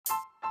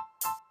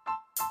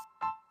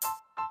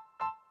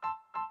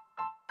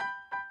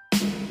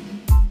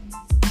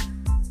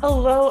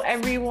Hello,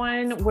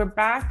 everyone. We're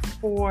back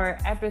for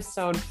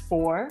episode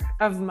 4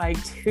 of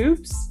Mic'd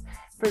Hoops,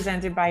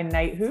 presented by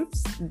Knight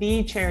Hoops,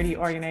 the charity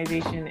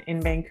organization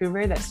in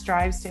Vancouver that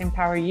strives to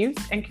empower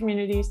youth and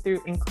communities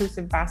through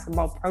inclusive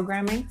basketball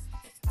programming.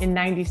 In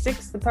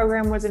 '96, the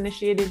program was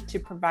initiated to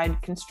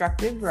provide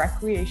constructive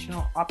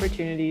recreational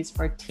opportunities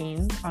for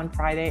teens on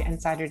Friday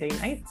and Saturday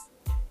nights.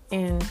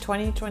 In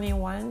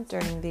 2021,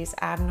 during these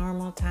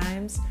abnormal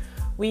times,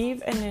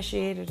 we've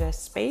initiated a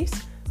space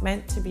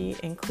meant to be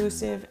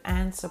inclusive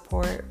and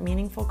support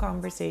meaningful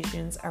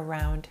conversations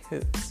around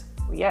hoops.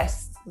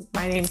 Yes,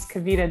 my name's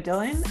Kavita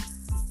Dillon.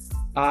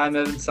 I'm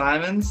Evan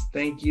Simons.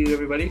 Thank you,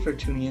 everybody, for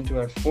tuning into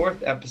our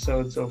 4th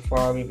episode so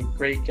far. We have a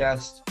great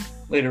guest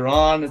later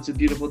on. It's a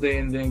beautiful day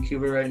in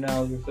Vancouver right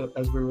now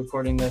as we're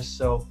recording this,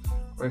 so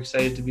we're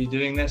excited to be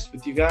doing this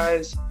with you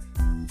guys.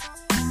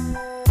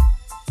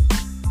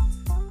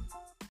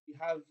 We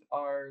have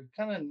our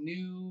kind of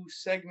new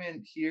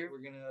segment here. We're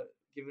going to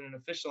give it an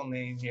official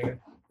name here.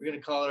 We're going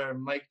to call it our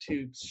Mic'd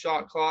Hoops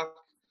Shot Clock.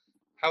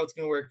 How it's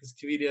going to work is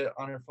Kavita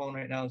on her phone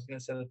right now is going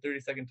to set a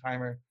 30-second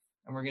timer,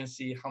 and we're going to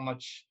see how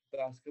much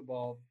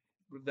basketball,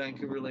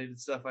 Vancouver-related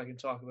stuff I can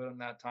talk about in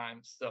that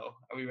time. So,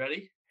 are we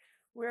ready?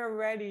 We're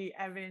ready,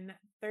 Evan.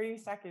 30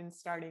 seconds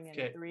starting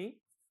in 3,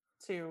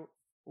 2,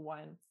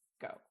 1,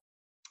 go.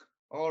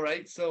 All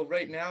right. So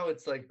right now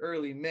it's like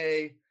early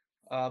May.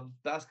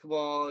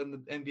 Basketball in the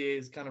NBA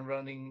is kind of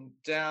running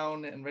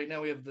down, and right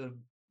now we have the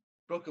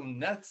Brooklyn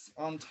Nets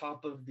on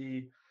top of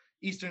the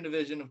Eastern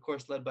Division, of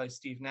course, led by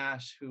Steve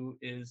Nash, who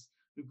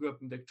grew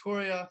up in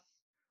Victoria,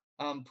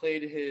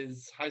 played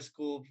his high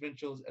school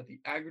provincials at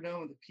the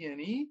Agronome, the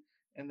PNE,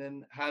 and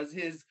then has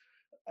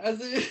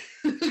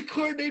a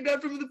court named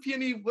after him, the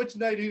PNE, which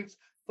Knight Hoops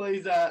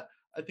plays at.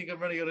 I think I'm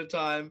running out of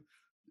time.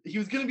 He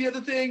was going to be at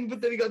the thing,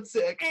 but then he got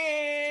sick.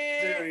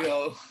 There we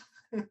go.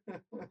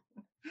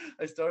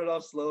 I started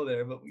off slow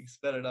there, but we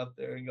sped it up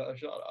there and got a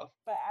shot off.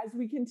 But as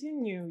we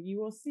continue, you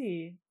will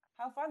see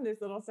how fun this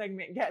little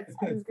segment gets.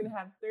 Who's going to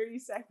have 30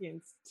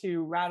 seconds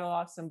to rattle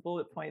off some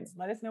bullet points.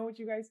 Let us know what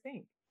you guys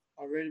think.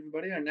 All right,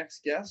 everybody. Our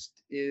next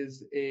guest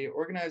is a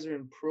organizer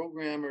and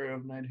programmer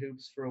of Knight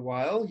Hoops for a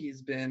while.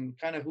 He's been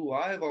kind of who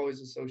I've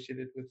always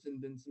associated with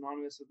and been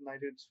synonymous with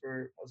Knight Hoops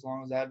for as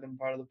long as I've been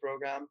part of the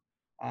program.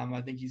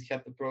 I think he's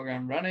kept the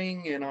program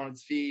running and on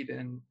its feet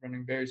and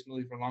running very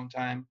smoothly for a long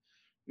time.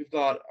 We've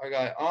got our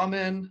guy,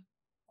 Amin.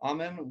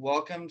 Amin,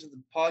 welcome to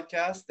the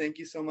podcast. Thank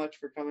you so much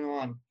for coming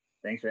on.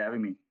 Thanks for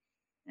having me.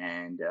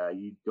 And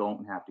you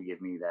don't have to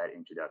give me that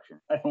introduction.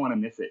 I don't want to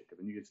miss it because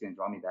then you're just going to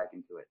draw me back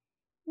into it.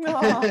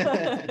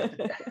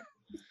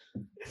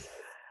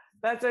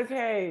 That's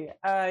okay.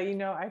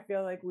 I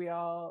feel like we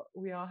all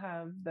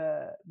have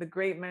the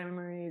great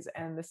memories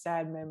and the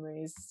sad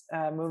memories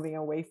moving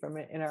away from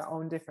it in our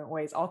own different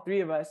ways. All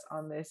 3 of us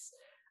on this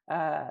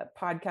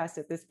podcast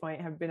at this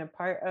point have been a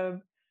part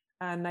of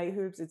Knight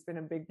Hoops. It's been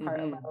a big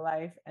part of our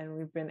life, and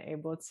we've been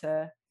able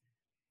to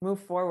move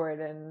forward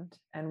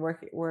and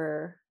work.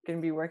 We're going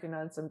to be working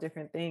on some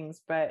different things,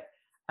 but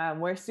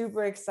we're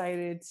super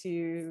excited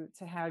to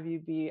have you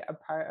be a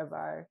part of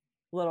our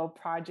little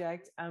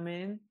project,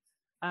 Amin.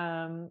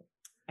 And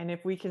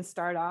if we can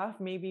start off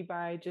maybe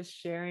by just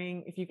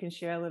sharing, if you can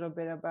share a little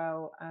bit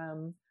about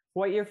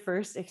what your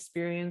first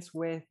experience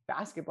with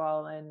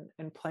basketball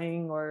and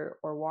playing or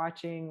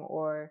watching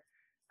or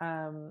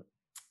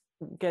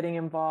getting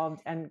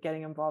involved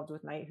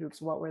with Knight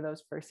Hoops. What were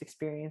those first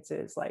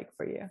experiences like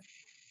for you?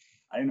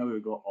 I didn't know we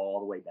would go all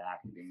the way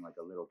back to being like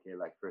a little kid,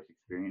 like first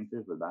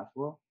experiences with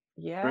basketball.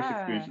 Yeah. First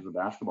experiences with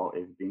basketball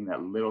is being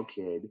that little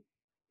kid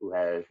who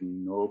has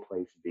no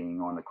place being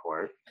on the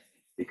court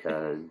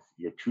because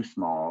you're too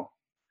small.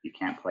 You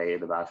can't play.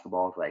 The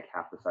basketball is like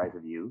half the size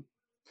of you.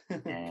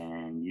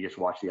 And you just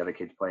watch the other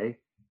kids play.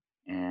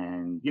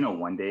 And,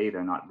 one day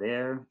they're not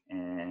there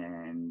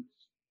and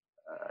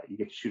you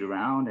get to shoot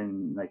around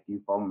and like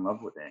you fall in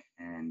love with it.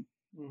 And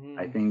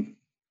I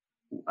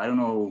don't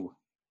know,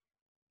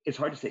 it's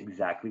hard to say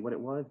exactly what it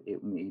was. It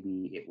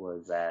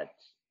was that,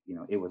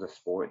 it was a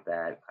sport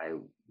that I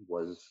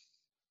was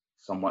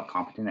somewhat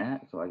competent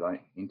at, so I got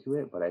into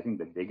it. But I think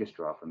the biggest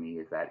draw for me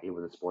is that it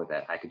was a sport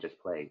that I could just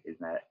play. Is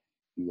that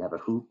you have a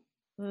hoop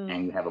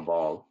and you have a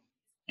ball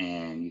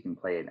and you can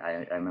play it.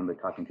 I remember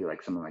talking to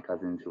like some of my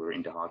cousins who were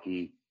into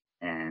hockey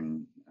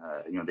and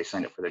they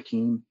signed up for their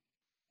team,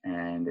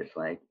 and it's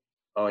like,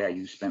 oh yeah,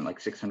 you spent like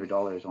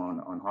 $600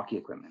 on hockey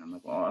equipment. I'm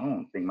like, well, I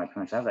don't think my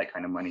parents have that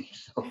kind of money.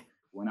 So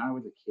when I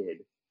was a kid,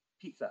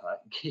 Pizza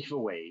Hut gave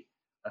away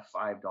a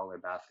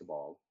 $5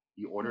 basketball.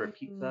 You order a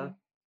pizza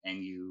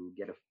and you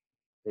get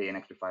pay an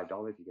extra $5.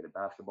 You get a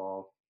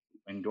basketball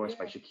endorsed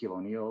by Shaquille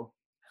O'Neal.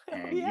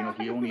 And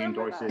he only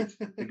endorses.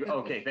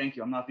 Okay, thank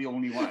you. I'm not the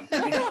only one.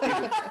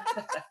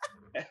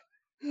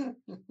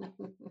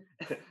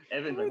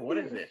 Evan's like, what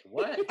is this?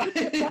 What?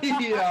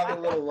 Yeah, I'm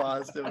a little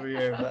lost over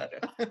here, but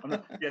I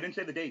didn't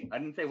say the date. I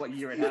didn't say what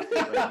year it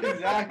happened. But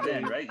exactly.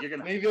 then, right? You're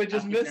gonna maybe I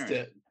just missed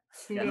it.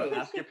 Yeah, no,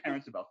 ask your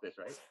parents about this,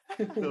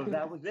 right? So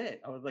that was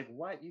it. I was like,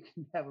 what? You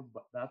can have a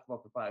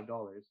basketball for $5.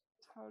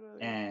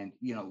 Totally. And,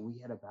 we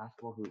had a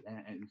basketball hoop,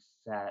 and it's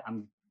sad.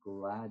 I'm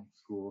glad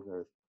schools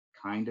are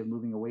kind of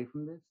moving away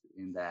from this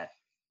in that,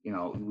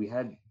 we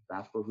had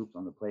basketball hoops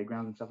on the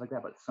playgrounds and stuff like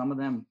that, but some of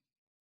them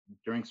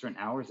during certain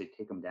hours, they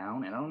take them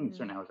down. And I don't mean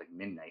certain hours like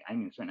midnight. I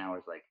mean certain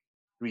hours like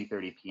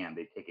 3:30 p.m.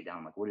 They take it down.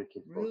 I'm like, what are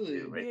kids supposed to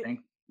do, right?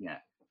 Yeah.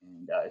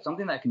 And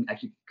something that I can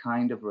actually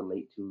kind of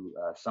relate to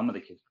some of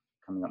the kids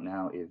coming up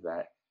now is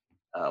that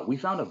we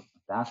found a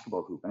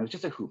basketball hoop, and it was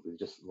just a hoop. It was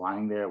just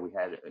lying there. We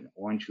had an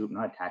orange hoop,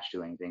 not attached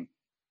to anything.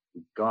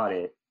 We got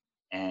it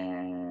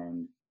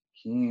and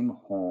came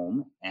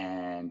home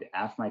and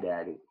asked my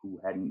dad, who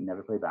hadn't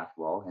never played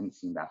basketball, hadn't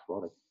seen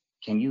basketball, like,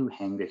 can you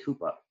hang this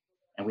hoop up?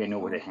 And we had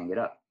nowhere to hang it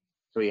up.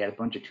 So he had a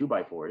bunch of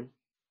 2x4s,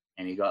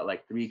 and he got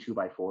like 3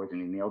 2x4s,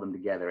 and he nailed them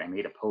together and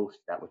made a post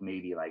that was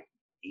maybe like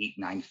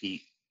 8-9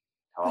 feet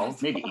tall,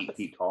 That's maybe awesome. 8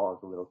 feet tall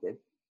as a little kid.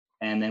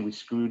 And then we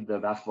screwed the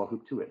basketball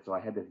hoop to it. So I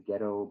had this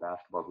ghetto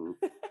basketball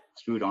hoop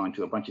screwed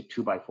onto a bunch of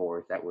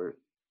 2x4s that were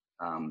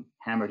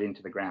hammered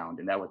into the ground.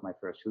 And that was my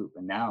first hoop.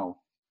 And now,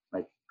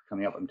 like,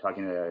 coming up, I'm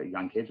talking to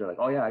young kids. They're like,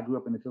 oh yeah, I grew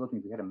up in the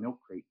Philippines. We had a milk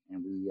crate,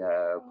 and we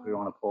put it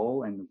on a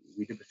pole, and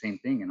we did the same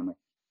thing. And I'm like,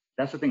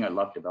 that's the thing I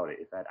loved about it,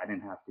 is that I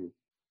didn't have to,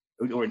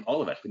 or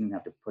all of us, we didn't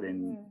have to put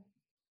in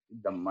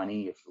the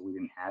money if we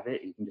didn't have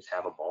it. You can just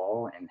have a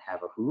ball and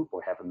have a hoop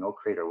or have a milk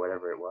crate or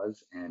whatever it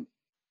was. And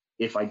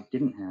if I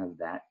didn't have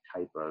that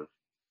type of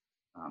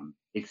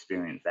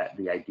experience, that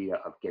the idea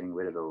of getting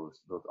rid of those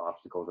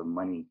obstacles of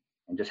money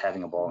and just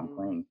having a ball and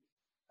playing,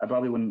 I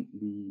probably wouldn't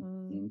be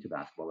into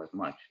basketball as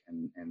much.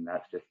 And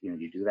that's just,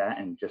 you do that,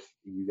 and just,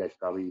 you guys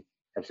probably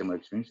have similar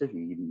experiences.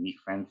 You meet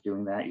friends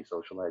doing that, you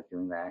socialize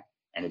doing that,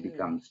 and it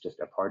becomes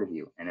just a part of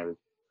you. And it was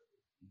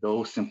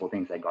those simple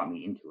things that got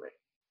me into it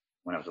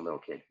when I was a little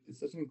kid. It's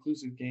such an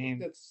inclusive game.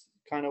 That's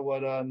kind of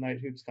what Night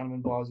Hoops kind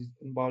of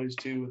embodies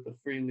too, with the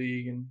free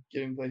league and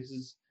giving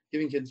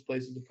kids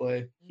places to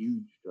play.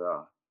 Huge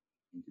draw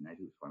into Night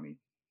Hoops for me.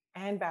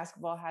 And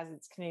basketball has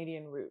its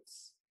Canadian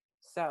roots,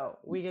 so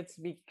we get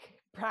to be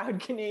proud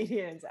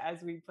Canadians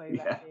as we play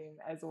that game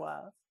as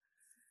well.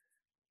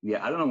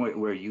 Yeah, I don't know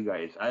where you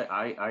guys.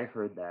 I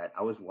heard that.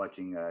 I was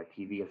watching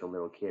TV as a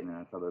little kid, and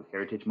I saw those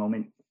Heritage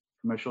Moment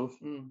commercials.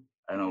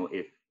 I don't know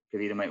if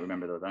Kavita might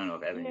remember those. I don't know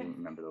if Evan you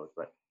remember those,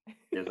 but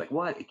there's like,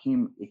 what? It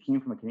came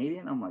from a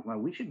Canadian? I'm like, well,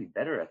 we should be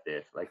better at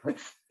this. Like,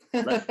 let's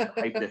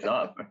hype this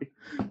up, right?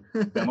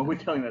 And what we're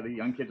telling that the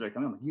young kids are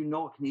coming, I'm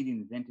like, a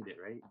Canadian invented it,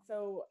 right?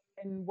 So,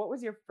 and what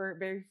was your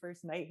very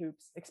first Night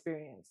Hoops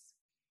experience?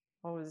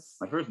 What was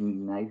my first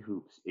Night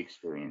Hoops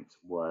experience?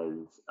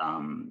 Was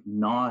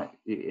not.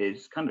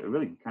 It's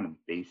really kind of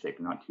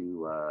basic, not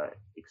too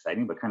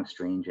exciting, but kind of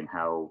strange in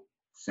how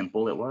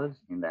simple it was.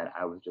 In that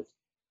I was just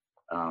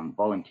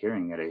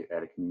volunteering at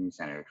a community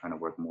center, trying to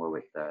work more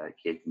with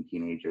kids and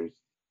teenagers,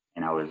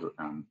 and I was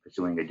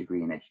pursuing a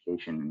degree in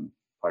education. And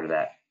part of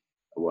that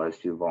was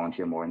to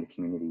volunteer more in the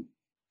community.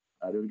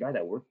 There was a guy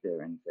that worked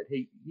there and said,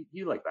 "Hey,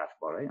 you like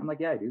basketball, right?" I'm like,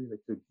 "Yeah, I do." He's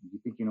like, "So do you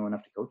think you know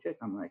enough to coach it?"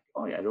 I'm like,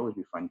 "Oh yeah, it'd always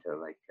be fun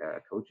to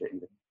coach it."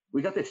 He's like,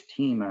 "We got this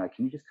team.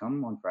 Can you just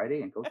come on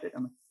Friday and coach it?"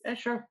 I'm like, "Yeah,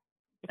 sure."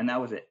 And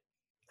that was it.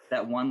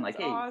 That one, like,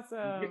 That's hey,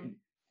 awesome.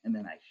 and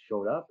then I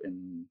showed up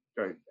and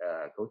started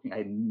coaching. I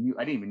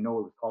didn't even know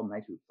it was called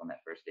Night Hoops on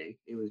that first day.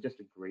 It was just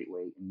a great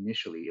way.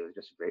 Initially, it was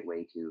just a great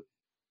way to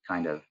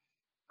kind of,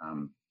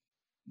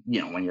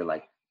 when you're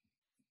like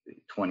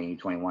 20,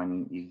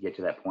 21, you get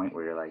to that point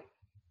where you're like,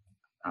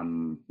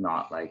 I'm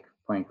not like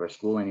playing for a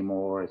school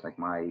anymore. It's like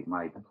my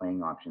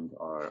playing options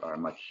are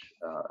much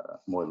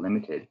more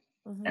limited,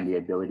 and the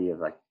ability of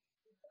like,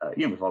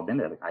 we've all been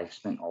there. Like, I've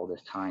spent all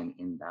this time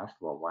in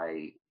basketball. Why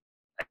I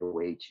have a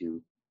way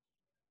to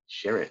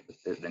share it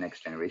with the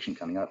next generation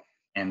coming up,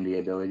 and the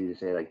ability to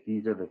say, like,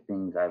 these are the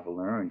things I've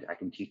learned. I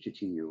can teach it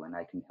to you, and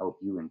I can help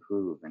you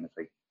improve. And it's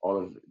like all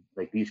of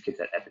like these kids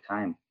at the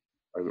time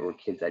were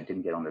kids that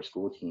didn't get on their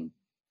school team.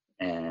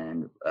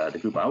 And the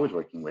group I was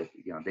working with,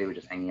 they were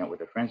just hanging out with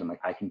their friends. I'm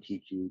like, I can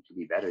teach you to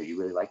be better. You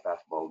really like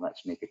basketball.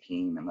 Let's make a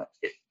team and let's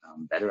get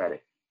better at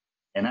it.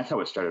 And that's how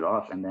it started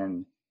off. And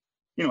then,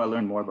 I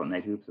learned more about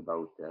Night Hoops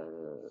about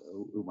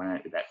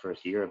that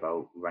first year,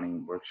 about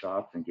running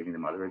workshops and giving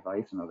them other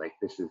advice. And I was like,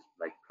 this is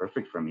like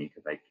perfect for me,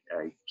 because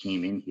I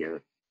came in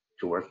here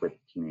to work with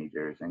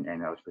teenagers, and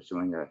I was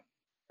pursuing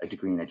a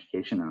degree in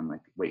education. And I'm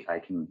like, wait, I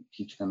can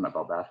teach them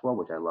about basketball,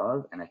 which I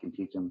love, and I can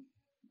teach them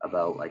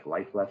about like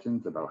life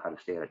lessons, about how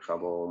to stay out of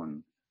trouble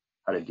and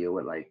how to deal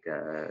with like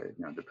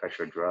the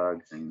pressure of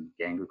drugs and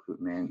gang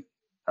recruitment,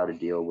 how to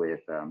deal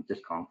with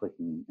just conflict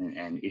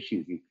and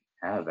issues you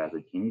have as a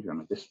teenager. I'm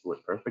like, this was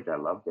perfect. I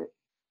loved it.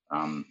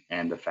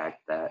 And the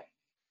fact that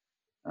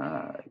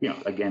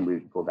again, we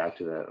go back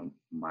to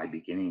my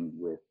beginning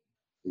with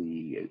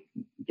the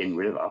getting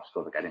rid of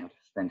obstacles. Like, I didn't have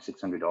to spend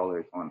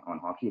 $600 on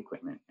hockey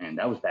equipment, and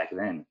that was back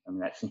then. I mean,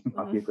 that same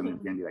hockey equipment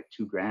is going to be like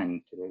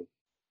 $2,000 today.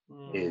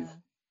 Is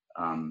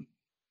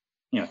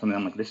something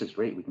I'm like, this is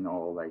great. We can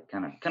all like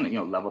kind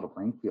of level the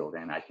playing field,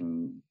 and I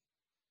can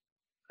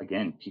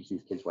again teach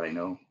these kids what I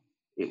know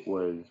it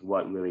was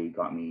what really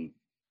got me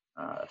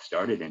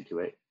started into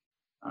it.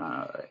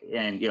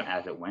 And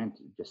as it went,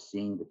 just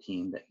seeing the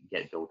team that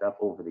get built up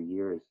over the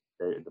years,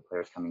 the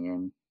players coming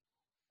in,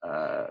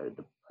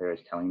 the players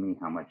telling me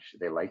how much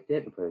they liked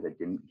it, the players that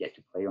didn't get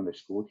to play on their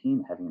school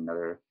team having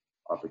another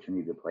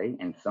opportunity to play,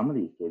 and some of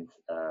these kids,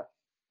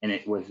 and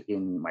it was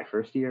in my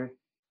first year,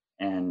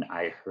 and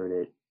I heard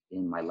it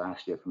in my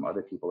last year from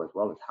other people as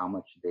well, as how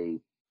much they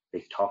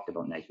talked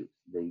about night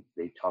hoops.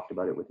 They talked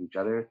about it with each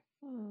other.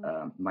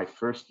 My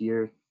first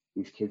year,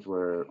 these kids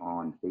were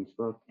on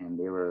Facebook, and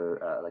they were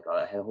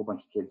I had a whole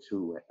bunch of kids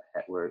who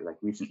were like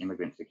recent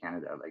immigrants to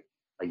Canada, like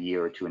a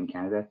year or two in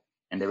Canada,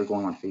 and they were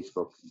going on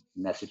Facebook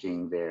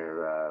messaging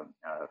their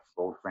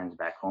old friends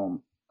back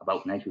home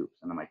about night hoops.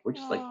 And I'm like, we're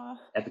just like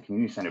at the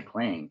community center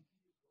playing,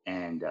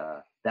 and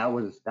that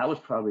was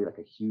probably like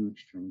a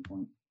huge turning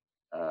point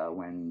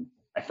when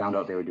I found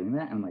out they were doing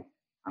that. And I'm like,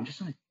 I'm just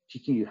gonna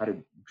teaching you how to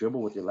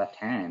dribble with your left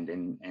hand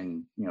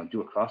and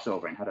do a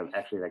crossover and how to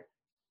actually like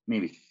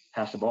maybe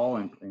pass the ball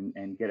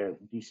and get a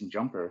decent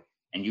jumper.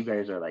 And you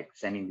guys are like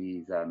sending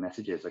these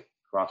messages like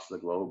across the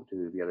globe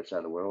to the other side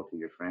of the world to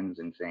your friends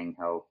and saying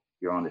how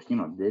you're on this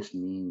team. This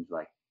means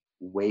like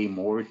way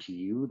more to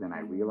you than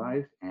I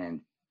realized.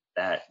 And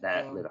that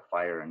lit a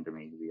fire under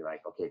me to be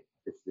like, okay,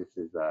 this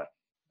is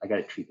I got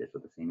to treat this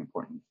with the same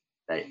importance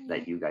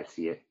that you guys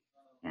see it.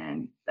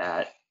 And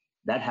that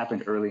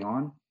happened early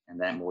on, and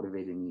that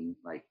motivated me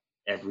like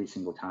every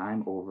single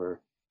time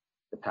over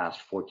the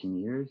past 14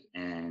 years.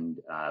 And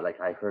like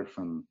I heard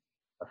from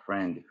a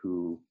friend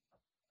who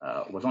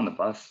was on the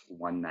bus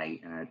one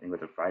night, and I think it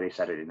was a Friday,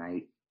 Saturday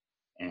night,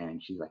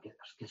 and she's like,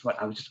 guess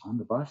what? I was just on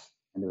the bus,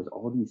 and there was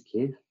all these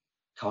kids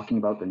talking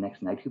about the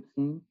next night hoops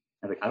game.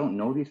 I was like, I don't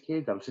know these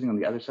kids. I was sitting on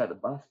the other side of the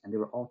bus, and they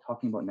were all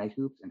talking about night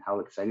hoops and how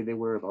excited they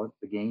were about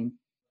the game.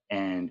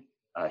 And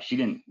she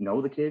didn't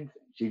know the kids.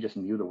 She just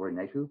knew the word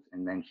night hoops,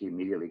 and then she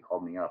immediately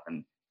called me up.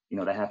 And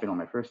that happened on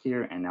my first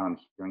year, and now I'm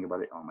hearing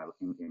about it on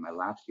in my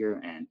last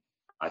year. And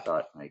I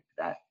thought like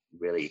that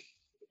really,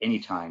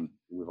 anytime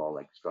we've all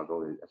like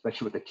struggled,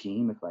 especially with the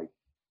team, it's like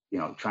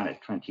trying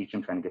to teach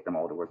them, trying to get them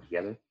all to work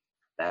together.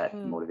 That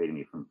motivated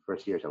me from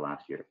first year to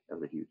last year. That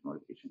was a huge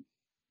motivation.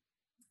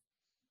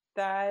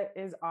 That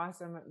is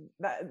awesome.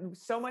 That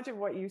so much of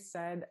what you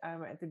said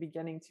at the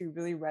beginning too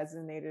really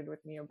resonated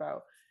with me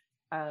about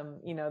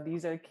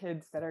these are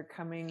kids that are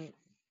coming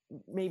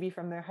maybe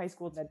from their high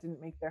school that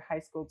didn't make their high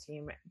school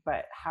team,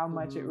 but how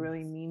much it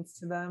really means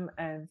to them,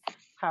 and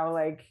how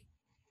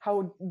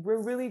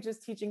we're really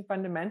just teaching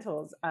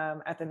fundamentals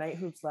at the night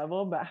hoops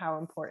level, but how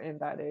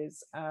important that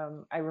is.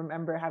 I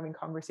remember having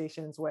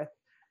conversations with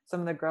some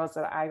of the girls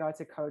that I got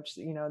to coach,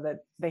 that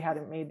they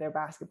hadn't made their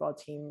basketball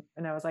team.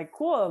 And I was like,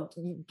 cool,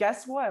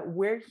 guess what?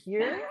 We're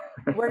here.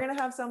 We're going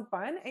to have some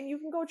fun, and you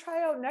can go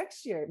try out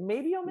next year.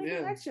 Maybe you'll make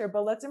it next year,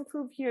 but let's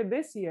improve here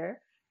this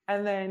year.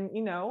 And then,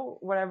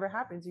 whatever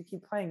happens, you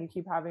keep playing, you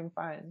keep having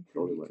fun.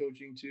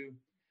 Coaching too,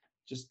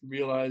 just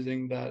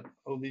realizing that,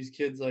 these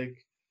kids,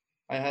 like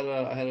I had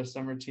a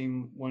summer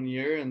team one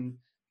year, and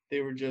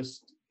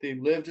they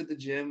lived at the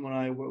gym when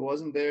I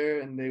wasn't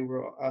there, and they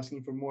were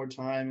asking for more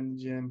time in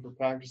the gym for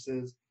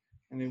practices,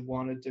 and they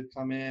wanted to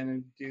come in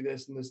and do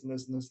this and this and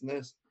this and this and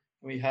this.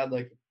 And we had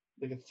like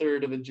a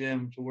third of a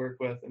gym to work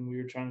with, and we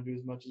were trying to do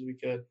as much as we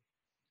could.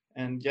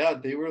 And yeah,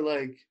 they were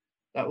like,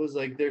 that was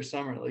like their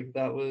summer. Like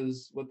that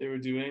was what they were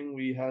doing.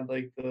 We had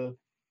like the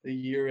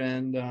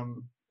year-end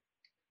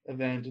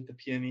event at the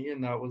PNE,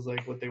 and that was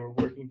like what they were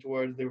working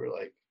towards. They were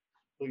like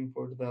looking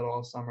forward to that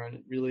all summer,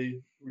 and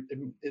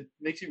it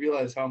makes you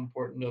realize how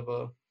important of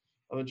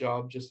a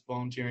job just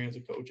volunteering as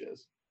a coach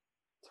is.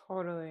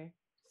 Totally.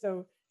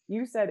 So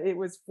you said it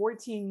was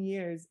 14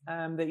 years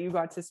that you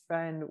got to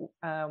spend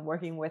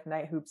working with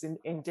Night Hoops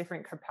in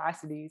different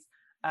capacities.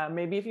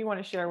 Maybe if you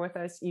want to share with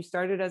us, you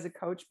started as a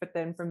coach, but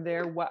then from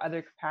there, what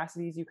other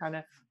capacities you kind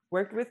of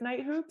worked with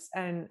Night Hoops,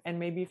 and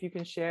maybe if you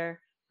can share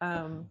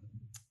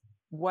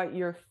what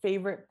your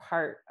favorite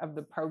part of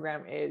the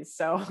program is.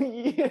 So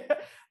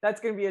that's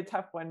going to be a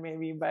tough one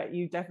maybe, but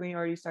you definitely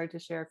already started to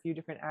share a few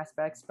different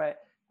aspects, but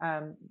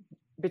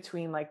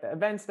between like the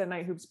events that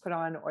Night Hoops put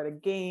on, or the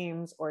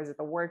games, or is it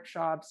the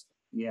workshops?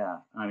 Yeah,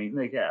 I mean,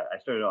 I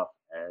started off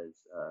as,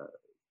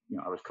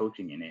 I was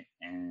coaching in it,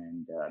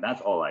 and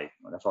that's all I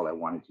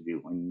wanted to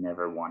do. I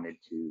never wanted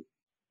to,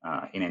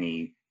 in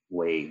any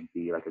way,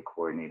 be like a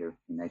coordinator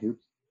in Night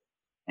Hoops.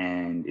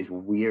 And it's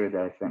weird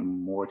that I spent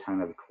more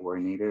time as a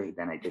coordinator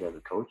than I did as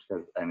a coach.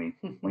 Because I mean,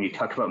 when you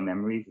talk about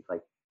memories, it's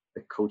like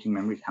the coaching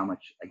memories, how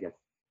much, I guess,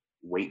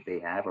 weight they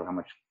have, or how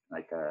much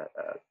like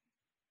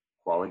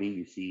quality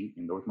you see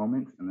in those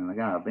moments. And then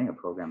like, being a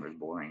programmer is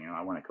boring.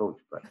 I want to coach,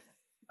 but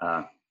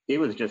it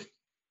was just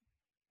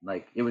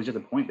a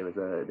point.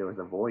 There was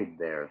a void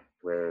there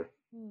where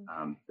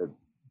the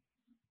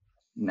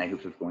Night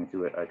Hoops was going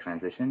through a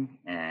transition,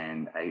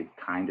 and I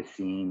kind of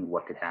seen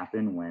what could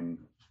happen when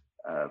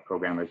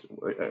programmers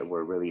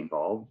were really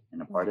involved in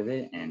a part of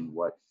it, and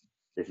what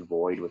this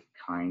void was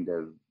kind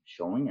of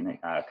showing. And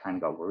I kind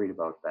of got worried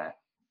about that,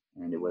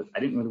 and I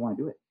didn't really want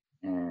to do it.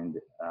 And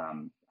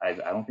I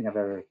don't think I've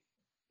ever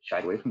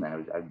shied away from that.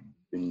 I've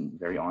been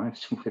very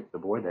honest with the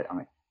board that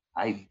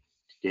I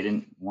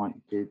didn't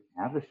want to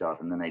have this job,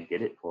 and then I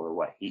did it for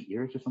what, 8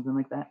 years or something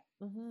like that.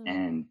 Mm-hmm.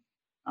 And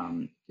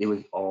it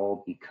was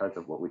all because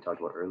of what we talked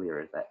about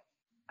earlier, is that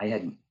I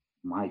had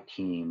my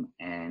team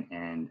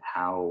and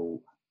how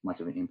much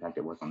of an impact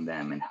it was on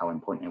them and how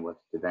important it was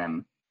to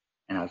them.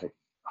 And I was like,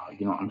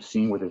 oh, I'm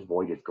seeing where this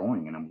void is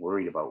going, and I'm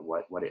worried about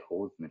what it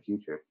holds in the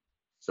future.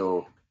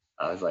 So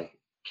I was like,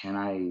 can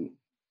I,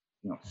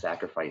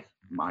 sacrifice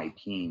my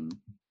team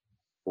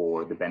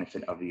for the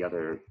benefit of the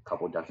other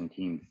couple dozen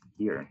teams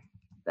here?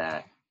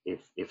 That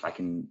if I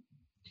can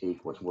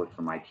take what's worked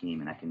for my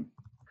team and I can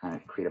kind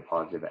of create a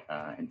positive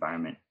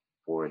environment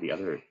for the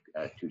other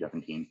 2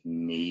 dozen teams,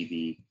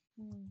 maybe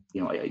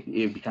it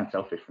would be kind of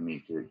selfish for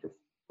me to just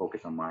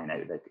focus on mine.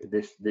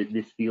 This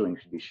feeling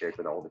should be shared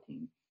with all the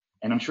teams,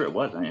 and I'm sure it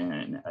was.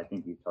 And I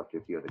think you've talked to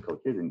a few other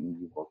coaches, and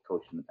you've both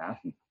coached in the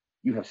past, and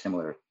you have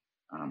similar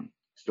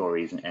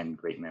stories and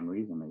great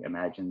memories. And like,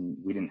 imagine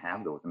we didn't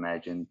have those.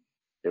 Imagine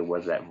there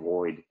was that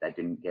void that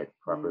didn't get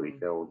properly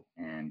filled,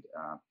 and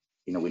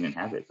we didn't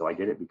have it. So I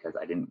did it because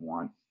I didn't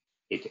want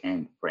it to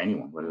end for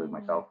anyone, whether it was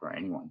myself or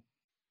anyone.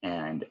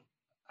 And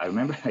I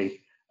remember I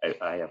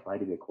applied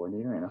to be a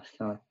coordinator, and I was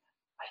kind of like,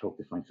 I hope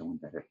to find someone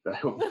better. I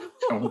hope to find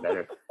someone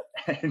better.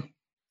 And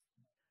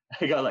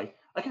I got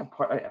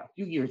a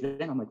few years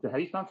in, I'm like, so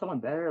have you found someone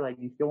better? Like,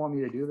 you still want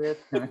me to do this?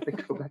 And I have to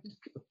go back to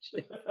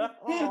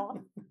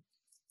coaching.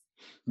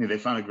 They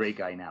found a great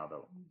guy now,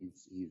 though.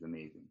 He's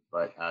amazing.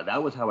 But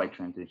that was how I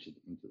transitioned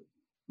into it.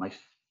 My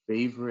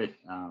favorite,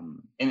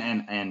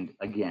 and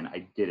again,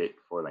 I did it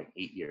for like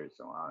 8 years,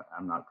 so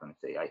I'm not going to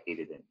say I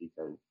hated it,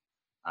 because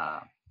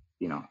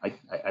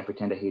I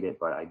pretend to hate it,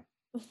 but I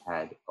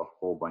had a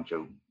whole bunch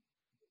of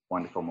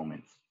wonderful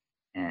moments,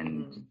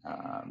 and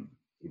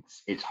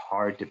it's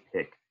hard to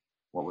pick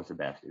what was the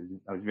best.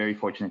 I was very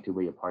fortunate to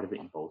be a part of it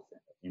in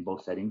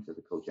both settings, as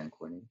a coach and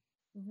coordinator.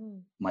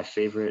 My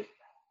favorite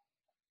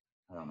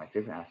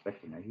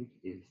aspect of Night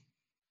Hoops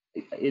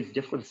is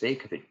difficult to say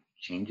because it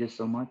changes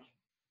so much.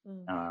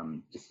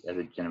 Just as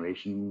a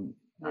generation,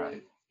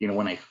 Right.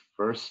 When I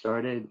first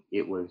started,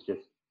 it was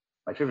just,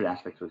 my favorite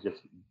aspects was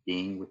just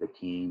being with the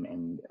team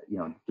and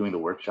doing the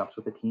workshops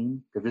with the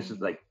team, because this is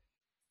like,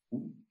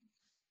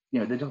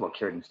 they talk about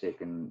carrot and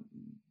stick, and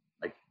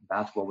like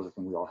basketball was the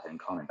thing we all had in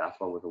common.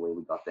 Basketball was the way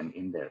we got them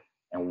in there.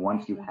 And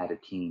once you had a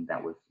team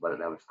that was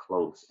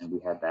close, and we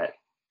had that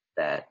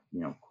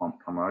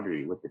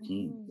camaraderie with the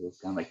team, it was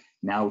kind of like,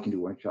 now we can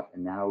do workshops,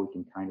 and now we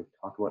can kind of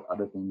talk about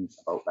other things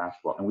about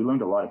basketball. And we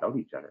learned a lot about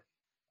each other.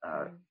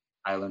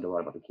 I learned a lot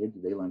about the kids.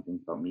 They learned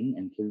things about me,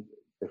 and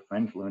their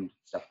friends learned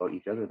stuff about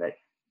each other that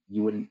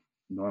you wouldn't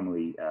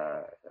normally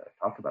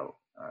talk about,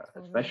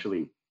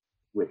 especially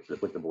with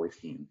the boys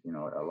teams.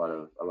 A lot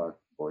of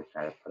boys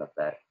try to put up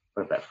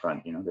that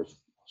front. There's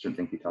certain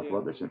things you talk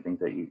about. There's certain things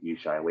that you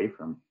shy away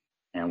from.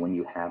 And when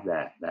you have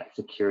that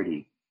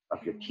security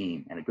of your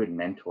team and a good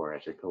mentor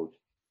as your coach,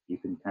 you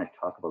can kind of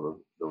talk about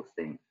those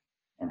things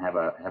and have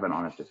an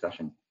honest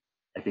discussion.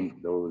 I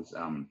think those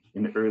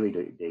in the early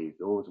days,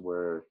 those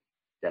were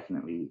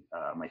definitely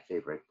my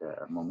favorite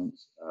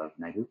moments of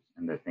Night Hoops,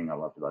 and the thing I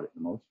loved about it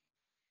the most.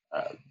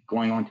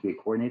 Going on to be a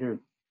coordinator,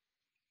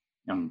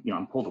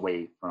 I'm pulled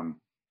away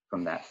from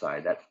that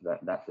side.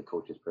 That's the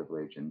coach's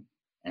privilege,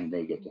 and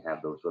they get to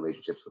have those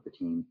relationships with the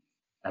team.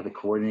 As a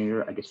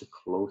coordinator, I guess the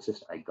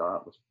closest I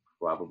got was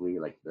probably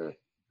like the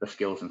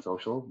skills and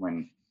social,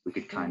 when we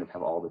could kind of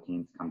have all the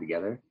teams come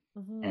together,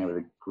 and it was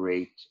a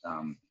great.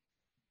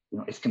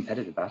 It's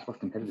competitive. Basketball's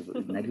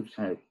competitive. Night Hoops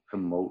trying to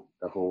promote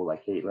the whole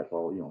like, hey, let's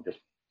all just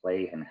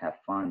play and have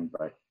fun.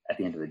 But at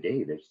the end of the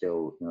day, there's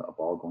still a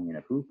ball going in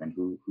a hoop, and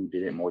who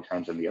did it more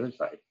times than the other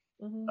side.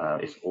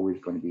 It's always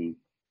going to be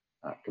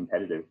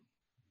competitive.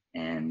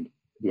 And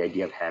the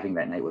idea of having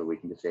that night where we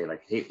can just say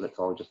like, hey, let's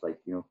all just like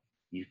you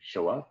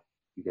show up.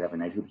 You could have a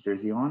Night Hoops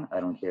jersey on. I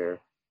don't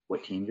care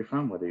what team you're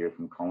from, whether you're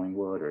from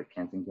Collingwood or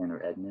Kensington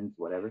or Edmonds,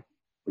 whatever.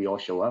 We all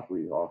show up.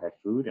 We all have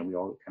food, and we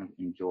all kind of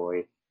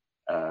enjoy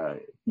a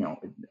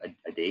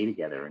day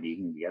together, an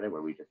evening together,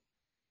 where we just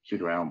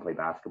shoot around, play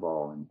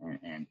basketball,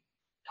 and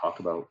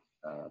talk about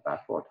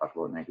basketball, talk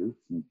about Night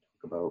Hoops, and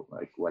talk about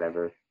like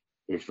whatever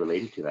is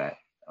related to that.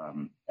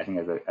 I think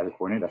as a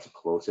coordinator, that's the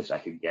closest I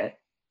could get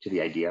to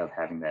the idea of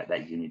having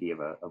that unity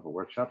of a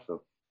workshop.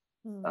 So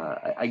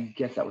I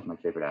guess that was my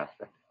favorite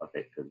aspect of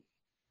it, because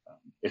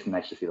it's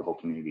nice to see the whole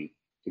community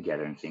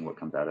together and seeing what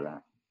comes out of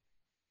that.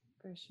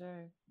 For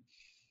sure.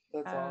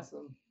 That's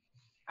awesome.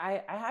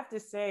 I have to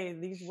say,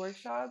 these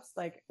workshops,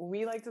 like,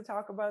 we like to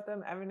talk about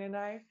them, Evan and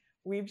I.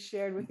 We've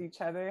shared with each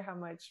other how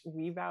much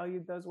we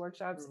valued those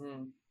workshops.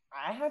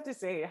 I have to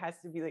say, it has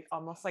to be like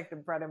almost like the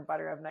bread and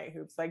butter of Night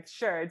Hoops. Like,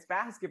 sure, it's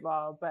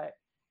basketball, but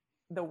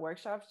the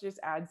workshops just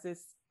adds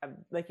this,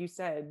 like you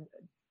said,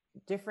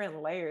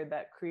 different layer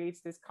that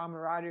creates this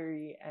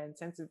camaraderie and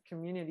sense of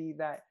community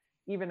that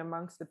even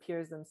amongst the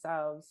peers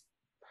themselves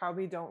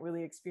probably don't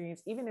really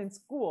experience, even in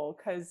school,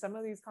 because some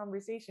of these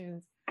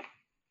conversations,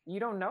 you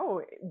don't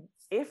know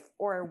if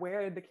or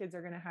where the kids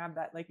are going to have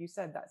that, like you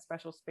said, that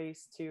special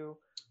space to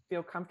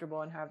feel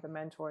comfortable and have the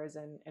mentors,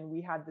 and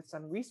we had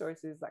some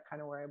resources that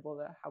kind of were able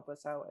to help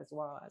us out as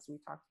well as we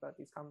talked about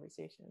these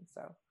conversations.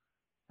 So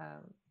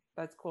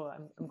that's cool.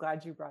 I'm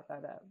glad you brought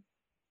that up.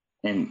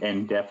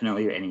 And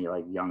definitely any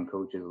like young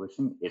coaches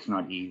listen, it's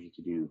not easy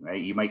to do,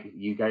 right?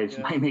 You guys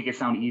might make it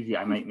sound easy.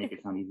 I might make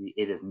it sound easy.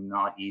 It is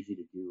not easy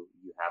to do.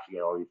 You have to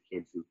get all these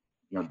kids who,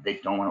 they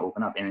don't want to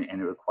open up, and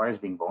it requires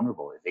being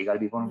vulnerable. They got to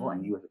be vulnerable,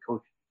 and you as a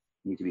coach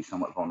need to be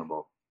somewhat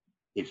vulnerable.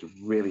 It's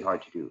really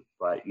hard to do,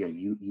 but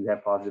you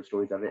have positive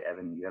stories of it,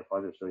 Evan. You have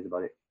positive stories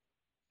about it,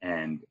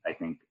 and I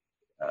think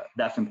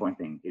that's the important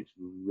thing. It's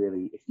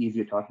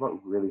easy to talk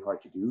about, really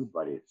hard to do,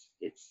 but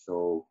it's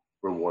so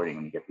rewarding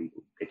when you get to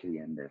the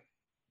end there.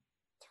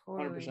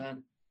 Totally.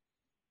 100%.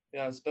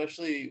 Yeah,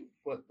 especially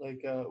what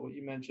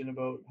you mentioned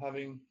about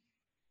having,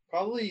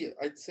 probably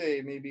I'd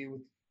say maybe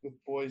with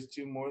boys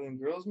too more than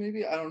girls.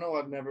 Maybe, I don't know.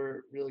 I've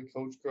never really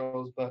coached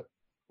girls, but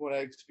what I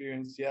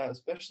experienced, yeah,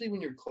 especially when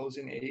you're close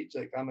in age.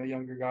 Like, I'm a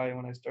younger guy, and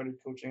when I started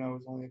coaching, I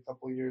was only a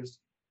couple of years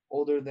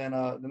older than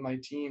my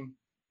team,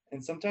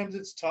 and sometimes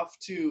it's tough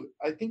to.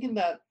 I think in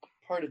that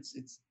part,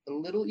 it's a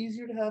little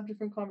easier to have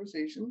different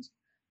conversations,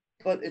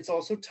 but it's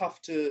also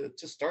tough to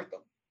start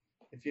them,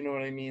 if you know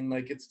what I mean.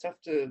 Like, it's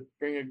tough to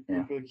bring a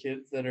group of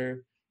kids that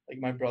are like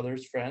my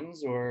brother's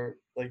friends or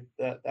like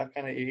that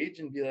kind of age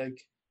and be like,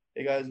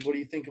 hey guys, what do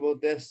you think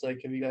about this?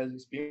 Like, have you guys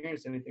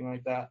experienced anything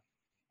like that?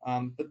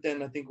 But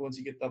then I think once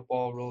you get that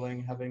ball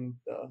rolling, having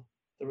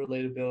the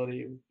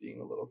relatability of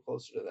being a little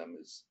closer to them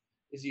is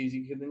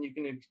easy, because then you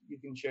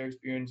can share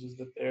experiences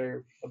that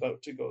they're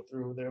about to go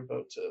through, they're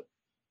about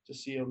to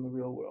see in the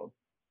real world.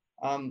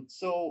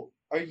 So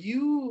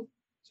you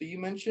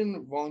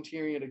mentioned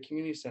volunteering at a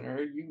community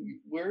center.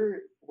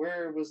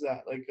 Where was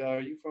that? Like, are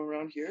you from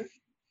around here?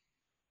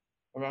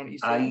 Around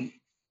East Van?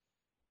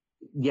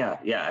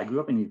 Yeah. I grew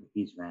up in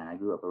East Van. I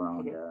grew up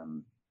around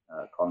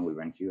Collingwood,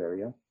 Renfrew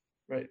area.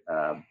 Right.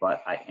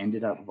 But I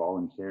ended up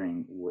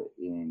volunteering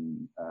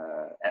in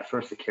at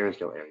first the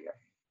Kerrisdale area.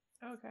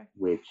 Okay.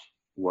 Which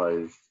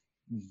was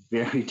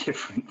very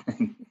different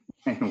than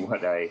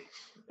where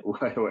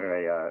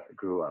I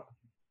grew up.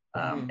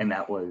 And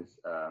that was,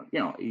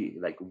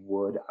 like,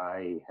 would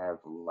I have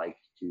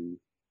liked to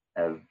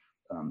have,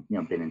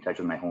 been in touch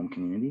with my home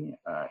community,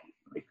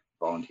 like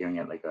volunteering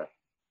at like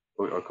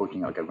or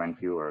coaching at like a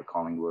Renfrew or a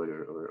Collingwood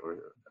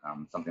or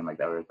something like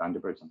that, or a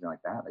Thunderbird, something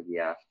like that. Like,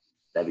 yeah,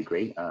 that'd be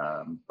great.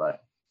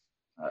 But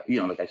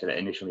like I said,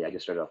 initially I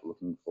just started off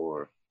looking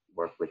for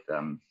work with,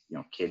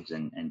 kids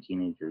and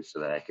teenagers so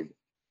that I could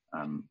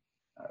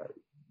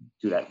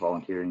do that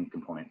volunteering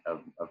component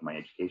of my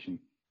education.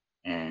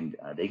 And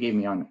they gave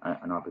me an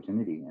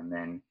opportunity. And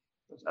then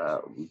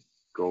we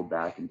go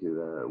back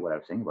into what I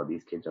was saying about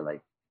these kids are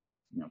like,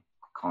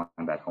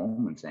 calling back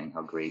home and saying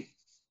how great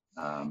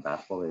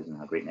basketball is and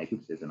how great Night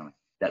Hoops is. And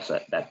that's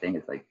that thing.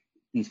 It's like,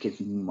 these kids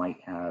might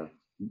have,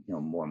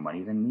 more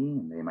money than me,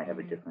 and they might have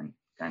a different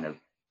kind of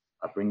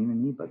upbringing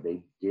than me, but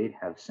they did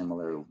have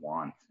similar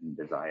wants and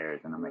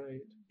desires. And I'm like,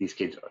 these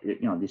kids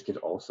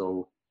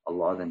also, a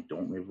lot of them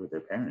don't live with their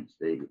parents.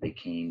 They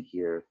came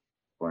here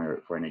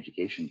for an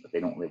education, but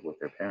they don't live with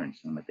their parents,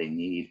 and that they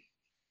need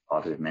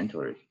positive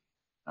mentors.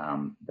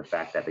 The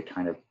fact that they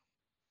kind of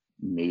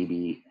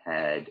maybe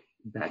had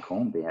back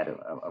home, they had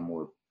a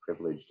more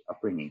privileged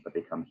upbringing, but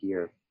they come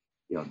here,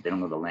 they don't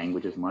know the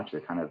language as much.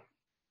 They're kind of,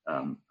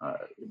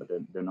 but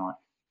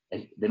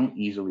they don't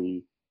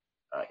easily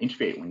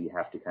integrate when you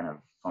have to kind of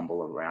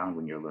fumble around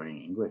when you're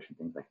learning English and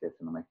things like this.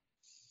 And I'm like,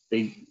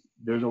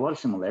 there's a lot of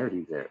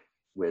similarities there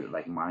with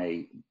like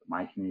my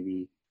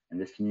community and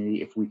this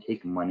community, if we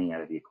take money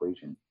out of the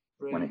equation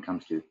when it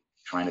comes to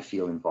trying to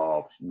feel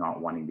involved,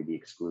 not wanting to be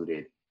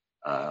excluded,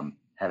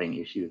 having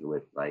issues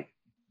with, like,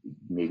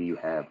 maybe you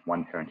have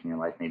one parent in your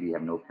life, maybe you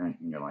have no parent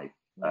in your life,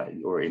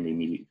 or in the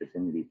immediate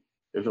vicinity.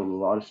 There's a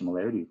lot of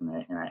similarities in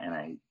that, and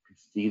I could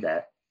see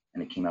that,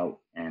 and it came out,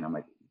 and I'm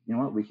like, you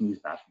know what, we can use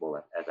basketball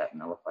as that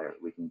nullifier.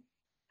 We can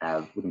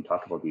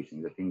talk about these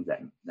things, the things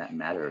that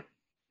matter,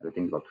 the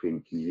things about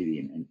creating community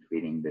and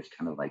creating this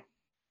kind of like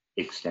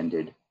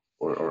extended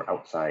or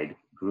outside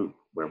group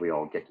where we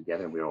all get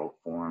together, we all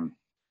form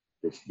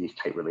these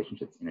tight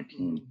relationships in a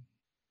team.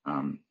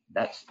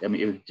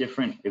 It was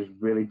different. It was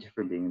really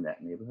different being in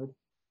that neighborhood.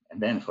 And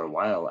then for a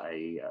while,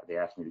 they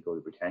asked me to go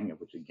to Britannia,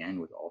 which again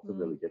was also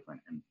really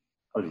different. And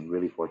I was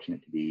really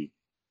fortunate to be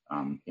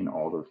in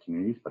all those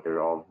communities, but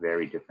they're all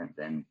very different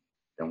than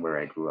where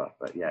I grew up.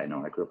 But yeah, I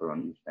know I grew up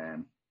around East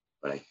Van,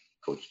 but I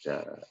coached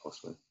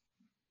elsewhere.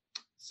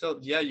 So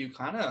yeah, you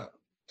kind of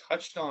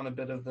touched on a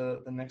bit of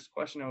the next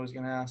question I was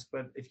going to ask.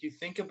 But if you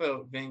think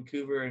about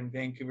Vancouver and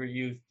Vancouver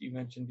youth, you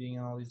mentioned being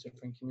in all these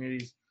different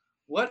communities.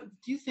 What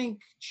do you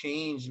think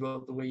changed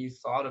about the way you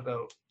thought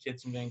about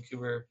kids in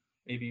Vancouver,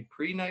 maybe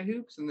pre-Night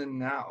Hoops and then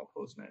now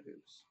post-Night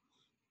Hoops?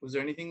 Was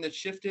there anything that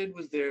shifted?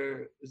 Is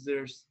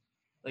there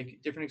like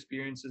different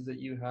experiences that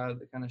you had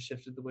that kind of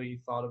shifted the way you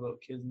thought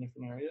about kids in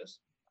different areas?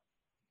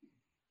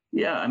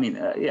 Yeah, I mean,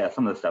 yeah,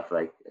 some of the stuff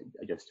like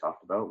I just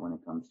talked about when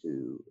it comes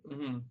to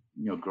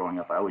Mm-hmm. growing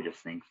up, I would just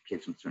think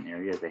kids from certain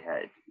areas they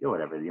had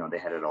whatever, they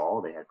had it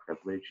all, they had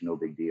privilege, no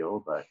big deal.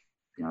 But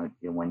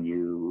when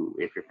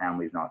if your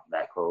family's not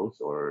that close,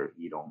 or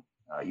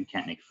you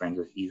can't make friends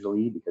as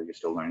easily because you're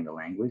still learning the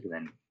language,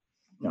 then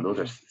those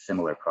are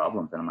similar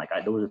problems. And I'm like,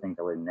 those are things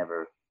I would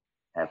never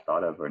have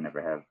thought of or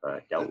never have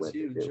dealt That's with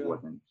if huge. it Yeah.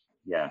 wasn't,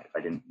 if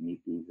I didn't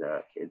meet these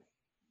kids.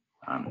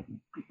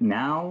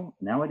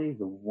 Nowadays,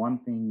 the one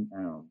thing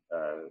I know,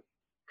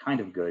 kind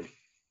of good,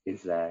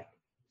 is that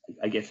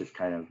I guess it's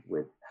kind of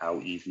with how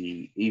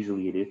easily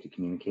it is to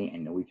communicate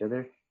and know each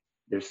other.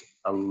 There's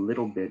a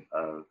little bit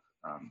of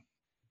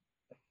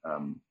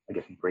I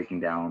guess breaking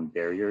down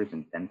barriers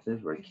and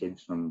fences where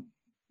kids from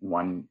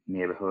one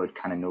neighborhood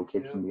kind of know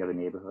kids from the other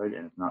neighborhood,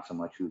 and it's not so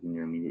much who's in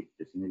your immediate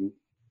vicinity.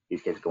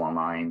 These kids go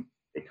online,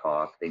 they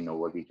talk, they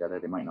know of each other.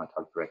 They might not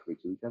talk directly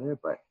to each other,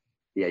 but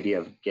the idea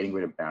of getting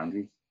rid of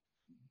boundaries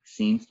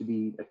seems to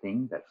be a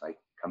thing that's like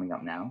coming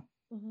up now.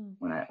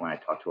 When I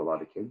talk to a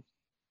lot of kids,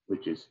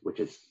 which is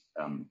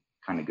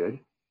kind of good.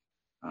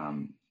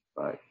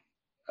 But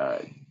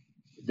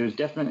there's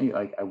definitely,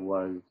 like, I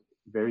was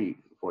very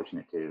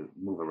fortunate to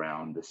move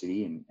around the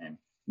city and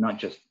not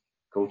just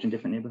coach in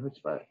different neighborhoods,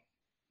 but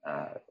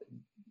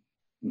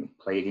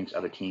play against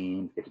other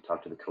teams, get to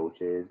talk to the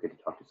coaches, get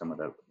to talk to some of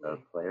the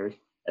players.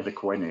 As a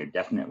coordinator,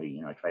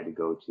 definitely, I tried to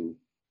go to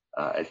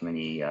as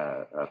many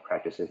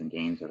practices and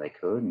games as I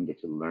could and get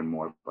to learn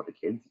more about the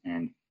kids.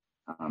 And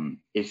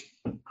it's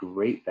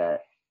great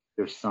that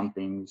there's some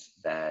things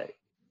that,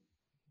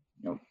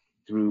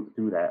 through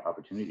that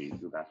opportunity,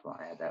 through basketball,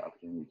 I had that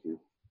opportunity to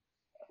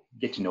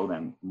get to know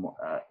them more,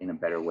 in a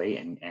better way,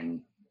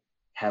 and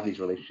have these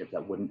relationships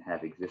that wouldn't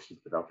have existed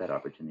without that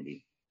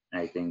opportunity.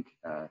 And I think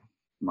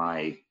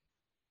my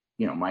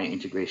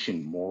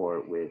integration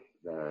more with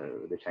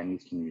the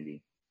Chinese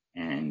community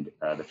and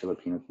the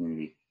Filipino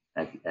community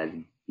has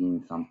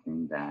been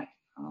something that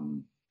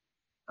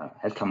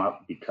has come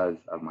up because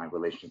of my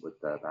relationship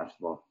with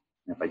basketball.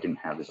 And if I didn't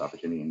have this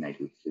opportunity in Night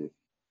Hoops to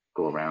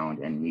go around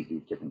and meet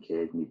these different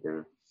kids, meet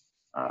their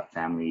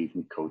families,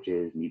 meet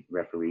coaches, meet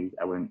referees,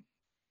 I wouldn't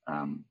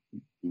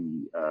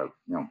be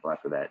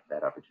blessed with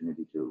that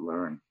opportunity to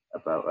learn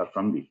about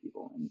from these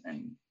people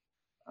and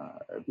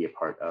be a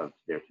part of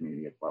their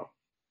community as well.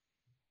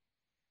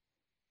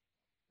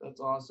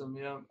 That's awesome.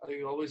 Yeah,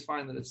 I always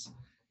find that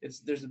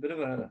there's a bit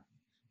of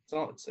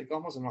it's like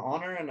almost an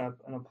honor and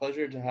a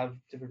pleasure to have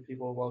different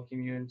people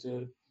welcome you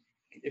into,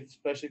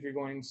 especially if you're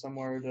going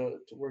somewhere to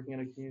working at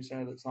a community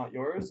center that's not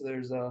yours.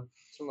 There's a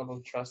certain level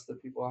of trust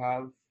that people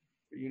have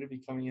for you to be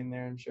coming in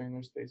there and sharing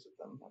their space with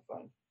them, I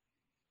find.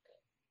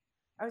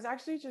 I was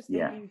actually just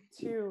thinking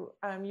too,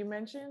 you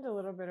mentioned a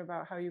little bit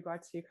about how you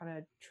got to kind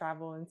of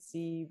travel and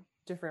see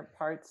different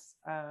parts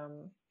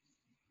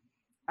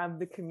of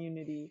the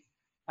community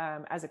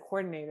as a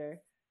coordinator.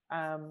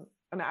 And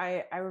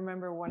I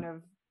remember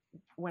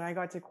when I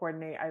got to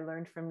coordinate, I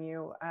learned from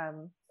you.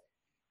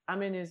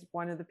 Amin is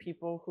one of the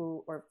people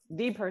or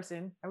the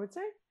person, I would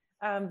say,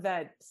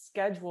 that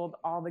scheduled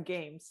all the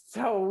games.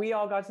 So we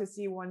all got to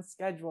see one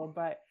schedule,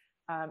 but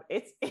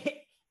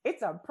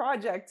it's a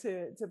project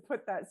to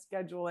put that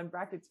schedule and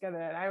bracket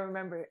together. And I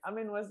remember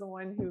Amin was the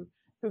one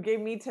who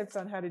gave me tips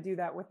on how to do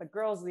that with the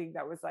girls' league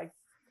that was like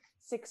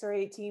 6 or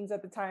 8 teams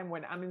at the time,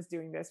 when Amin's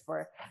doing this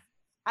for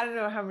I don't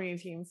know how many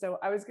teams. So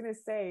I was gonna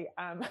say,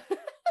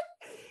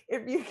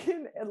 if you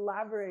can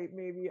elaborate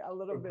maybe a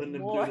little bit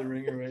more. Putting him through the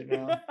ringer right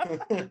now.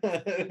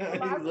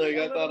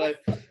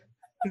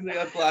 He's like,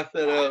 I blacked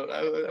that out.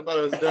 I thought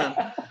I was done.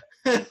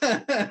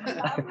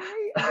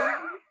 Elaborate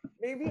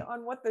maybe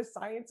on what the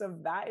science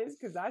of that is,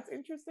 because that's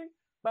interesting.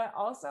 But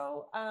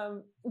also,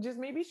 just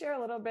maybe share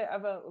a little bit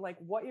of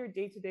what your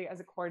day-to-day as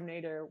a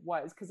coordinator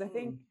was, because I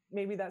think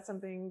maybe that's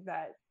something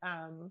that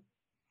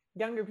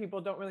younger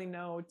people don't really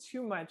know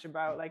too much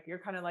about. Like, you're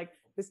kind of like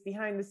this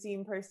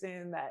behind-the-scene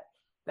person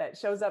that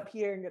shows up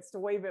here and gets to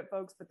wave at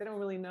folks, but they don't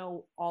really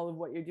know all of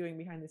what you're doing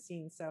behind the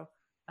scenes. So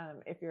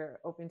if you're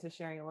open to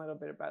sharing a little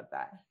bit about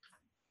that.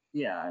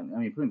 Yeah, I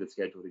mean, putting the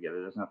schedule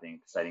together, there's nothing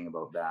exciting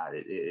about that.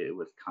 It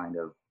was kind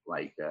of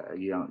like,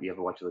 you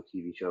ever watch those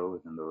TV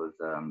shows and those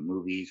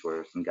movies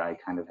where some guy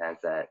kind of has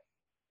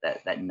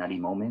that nutty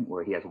moment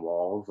where he has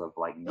walls of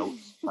like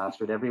notes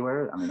plastered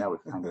everywhere? I mean, that was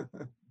kind of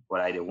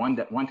what I did. One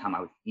time I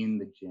was in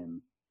the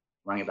gym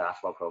running a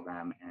basketball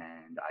program,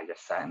 and I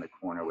just sat in the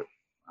corner with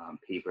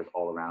papers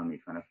all around me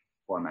trying to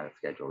format a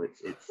schedule.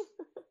 It's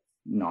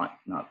not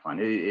fun.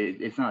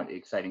 It's not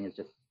exciting. It's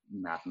just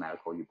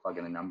mathematical. You plug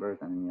in the numbers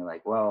and you're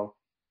like, well,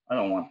 I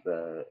don't want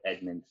the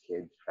Edmonds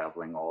kids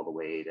traveling all the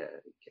way to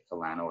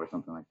Solano or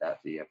something like that.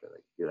 So you have to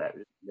do that.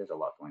 There's a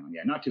lot going on.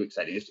 Yeah, not too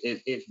exciting.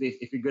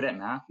 If you're good at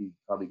math, you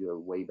probably do a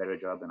way better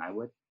job than I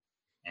would,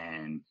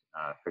 and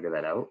figure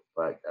that out.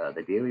 But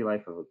the daily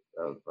life of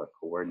a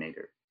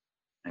coordinator,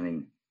 I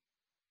mean,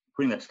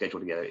 putting that schedule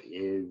together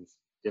is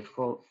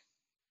difficult.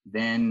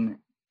 Then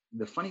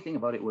the funny thing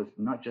about it was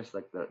not just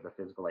like the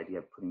physical idea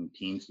of putting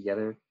teams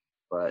together,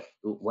 but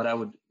what I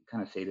would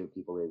kind of say to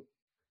people is,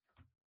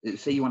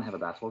 say you want to have a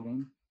basketball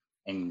game,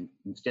 and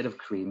instead of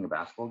creating a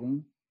basketball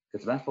game,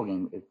 because the basketball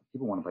game, if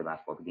people want to play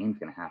basketball, the game's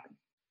going to happen.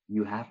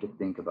 You have to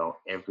think about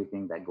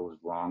everything that goes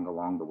wrong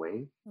along the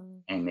way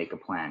and make a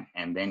plan.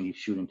 And then you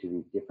shoot into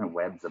these different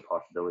webs of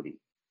possibilities.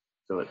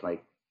 So it's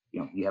like,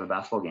 you have a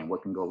basketball game.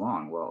 What can go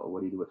wrong? Well, what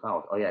do you do with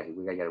fouls? Oh, yeah,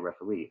 we got to get a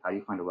referee. How do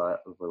you find a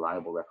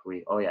reliable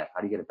referee? Oh, yeah.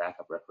 How do you get a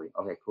backup referee?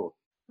 Okay, cool.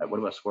 What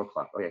about a score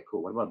clock? Oh, yeah,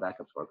 cool. What about a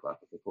backup score clock?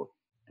 Okay, cool.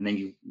 And then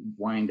you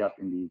wind up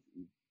in these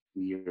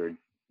weird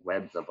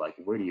webs of like,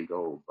 where do you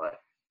go? But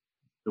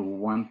the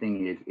one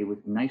thing is, it was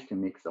nice to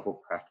mix the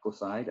whole practical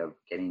side of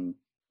getting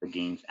the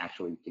games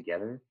actually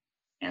together,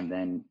 and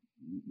then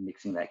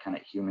mixing that kind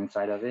of human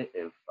side of it,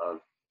 of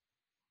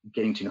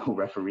getting to know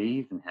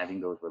referees and having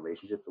those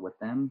relationships with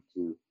them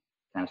to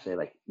kind of say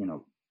like,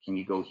 can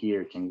you go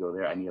here? Can you go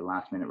there? I need a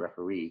last minute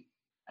referee.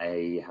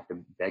 I have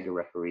to beg a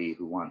referee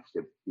who wants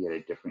to be at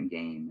a different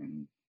game,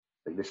 and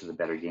like, this is a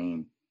better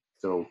game.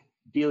 So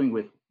dealing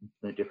with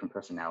the different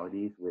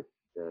personalities, with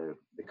the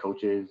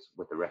coaches,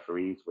 with the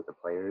referees, with the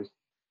players,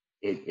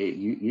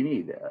 you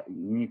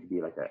need to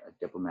be like a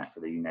diplomat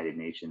for the United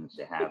Nations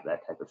to have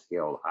that type of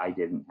skill. I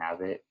didn't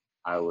have it.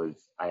 I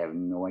have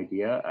no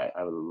idea.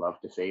 I would love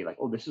to say like,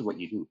 oh, this is what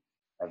you do.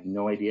 I have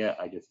no idea.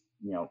 I just,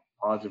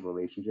 positive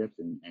relationships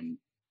and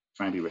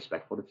trying to be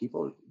respectful to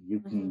people. You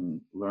can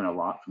learn a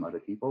lot from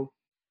other people.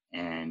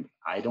 And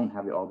I don't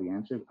have all the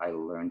answers. I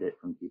learned it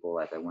from people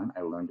as I went.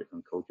 I learned it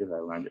from coaches. I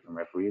learned it from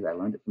referees. I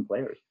learned it from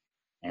players.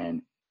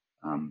 And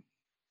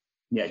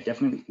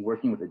definitely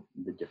working with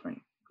the different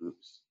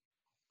groups,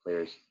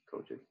 players,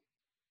 coaches,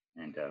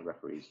 and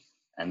referees,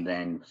 and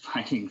then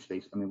finding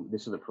space. I mean,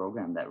 this is a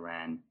program that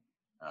ran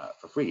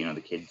for free.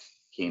 The kids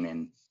came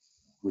in,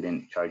 we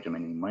didn't charge them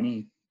any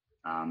money,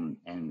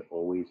 and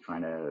always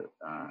trying to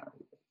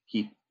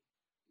keep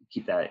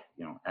that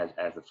as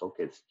a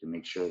focus to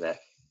make sure that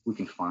we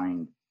can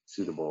find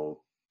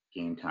suitable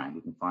game time,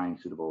 we can find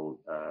suitable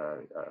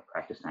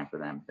practice time for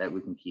them, that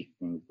we can keep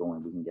things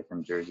going, we can get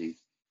them jerseys.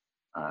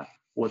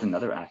 Was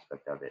another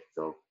aspect of it.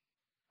 So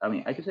I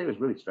mean, I could say it was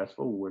really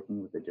stressful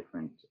working with the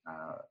different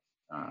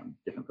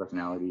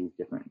personalities,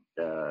 different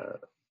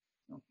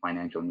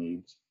financial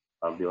needs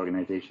of the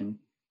organization.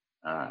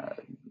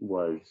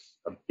 Was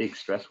a big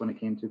stress when it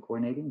came to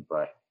coordinating.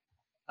 But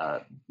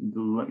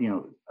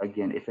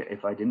again,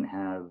 if I didn't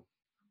have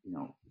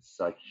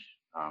such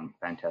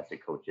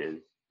fantastic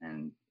coaches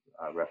and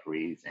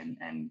referees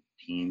and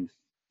teams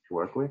to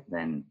work with,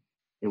 then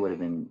it would have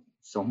been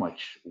so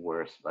much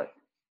worse. But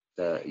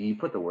you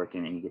put the work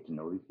in and you get to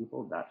know these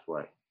people. That's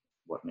what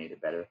made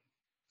it better.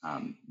 I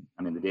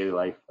mean, the daily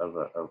life of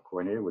a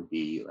coordinator would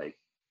be like,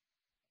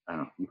 I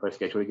don't know, you put a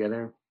schedule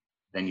together,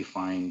 then you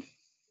find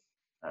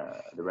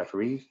the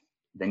referees,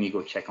 then you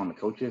go check on the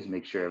coaches,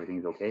 make sure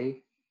everything's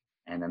okay,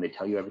 and then they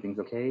tell you everything's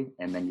okay,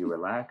 and then you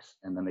relax,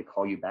 and then they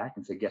call you back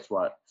and say, guess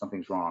what,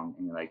 something's wrong,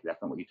 and you're like,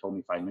 that's not what you told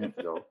me 5 minutes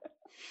ago.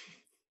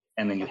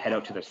 And then you head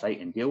out to their site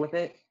and deal with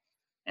it,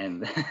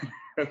 and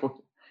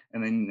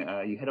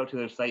then you head out to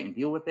their site and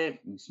deal with it,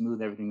 and you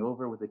smooth everything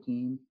over with the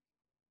team.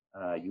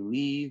 You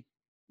leave,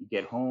 you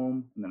get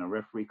home, and then a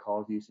referee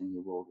calls you saying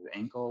you rolled your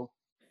ankle,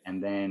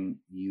 and then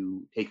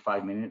you take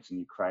 5 minutes and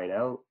you cry it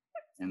out,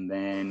 and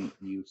then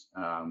you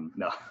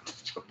no,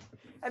 just joking.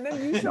 And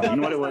then you show up as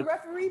the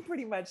referee.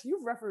 Pretty much,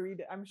 you've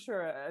refereed, I'm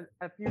sure,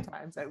 a few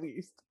times at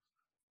least.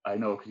 I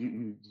know, because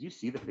you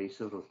see the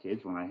faces of those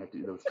kids when I had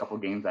to, those couple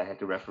games I had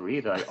to referee.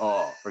 They're like,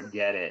 oh,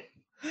 forget it.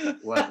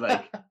 What,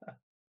 like,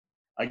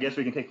 I guess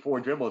we can take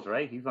 4 dribbles,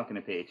 right? He's not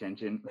going to pay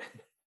attention.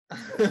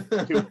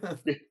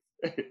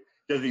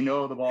 Does he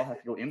know the ball has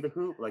to go in the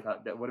hoop? Like,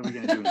 what are we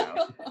going to do now?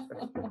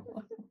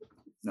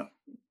 No,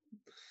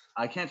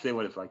 I can't say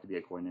what it's like to be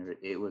a coordinator.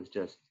 It was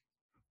just,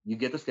 you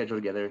get the schedule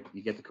together,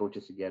 you get the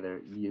coaches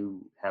together,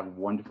 you have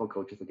wonderful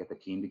coaches that get the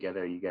team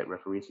together, you get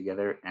referees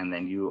together, and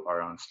then you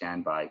are on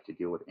standby to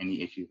deal with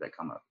any issues that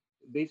come up.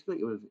 Basically,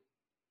 it was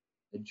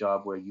a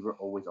job where you were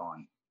always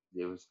on.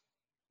 It was,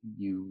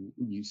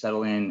 you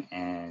settle in,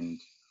 and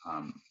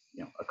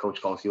a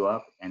coach calls you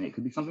up, and it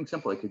could be something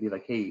simple. It could be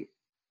like, hey,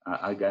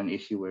 I got an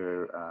issue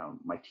where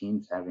my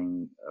team's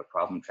having a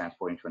problem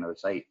transporting to another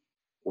site.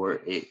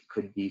 Or it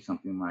could be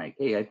something like,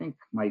 hey, I think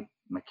my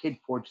kid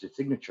forged a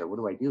signature. What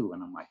do I do?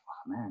 And I'm like,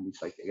 oh man,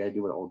 it's like I got to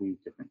deal with all these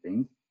different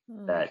things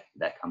that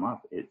come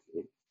up.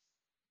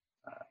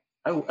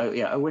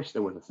 I wish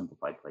there was a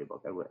simplified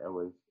playbook. I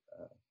was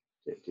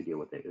to deal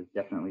with it. It was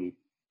definitely,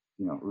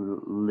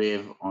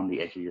 live on the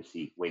edge of your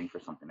seat, waiting for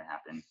something to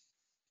happen.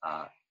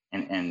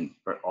 And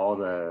for all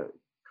the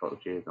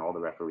coaches and all the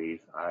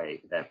referees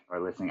that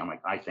are listening, I'm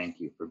like, I thank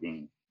you for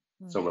being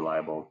so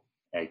reliable.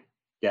 I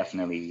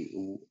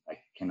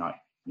cannot,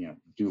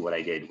 do what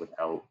I did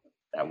without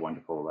that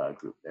wonderful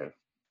group there.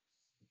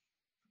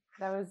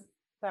 That was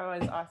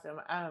awesome.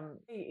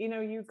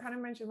 You kind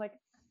of mentioned like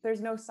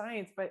there's no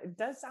science, but it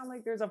does sound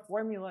like there's a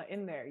formula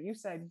in there. You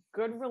said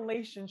good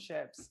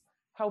relationships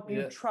help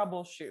you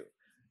troubleshoot.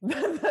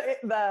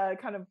 The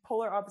kind of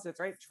polar opposites,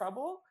 right?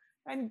 Trouble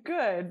and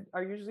good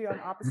are usually on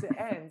opposite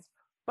ends.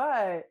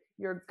 But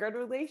your good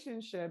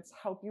relationships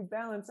help you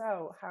balance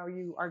out how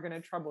you are going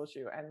to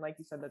troubleshoot. And like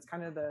you said, that's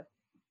kind of the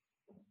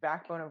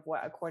backbone of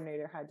what a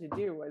coordinator had to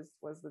do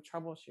was the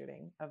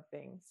troubleshooting of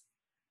things.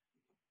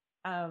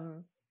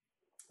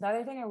 The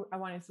other thing I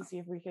wanted to see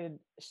if we could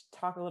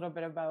talk a little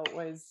bit about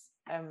was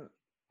a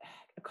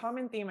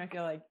common theme I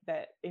feel like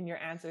that in your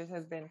answers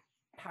has been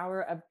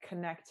power of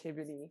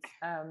connectivity,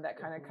 that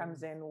kind of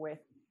comes in with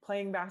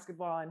playing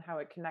basketball and how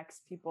it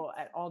connects people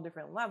at all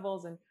different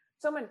levels, and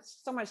so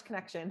much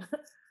connection.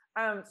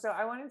 So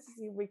I wanted to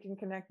see if we can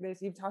connect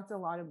this. You've talked a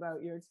lot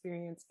about your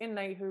experience in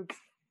night hoops.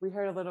 We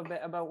heard a little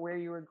bit about where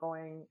you were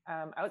going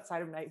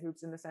outside of night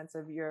hoops in the sense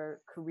of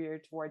your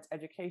career towards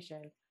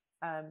education.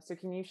 So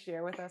can you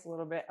share with us a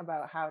little bit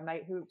about how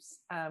night hoops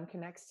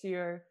connects to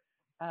your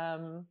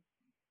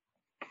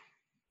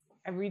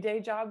everyday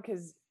job?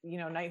 Because, you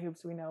know, night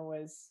hoops we know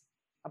was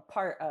a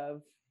part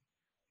of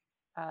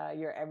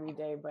your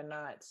everyday, but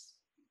not,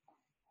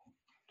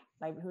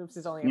 night hoops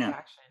is only a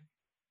fraction.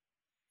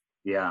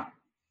 Yeah.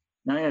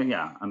 No,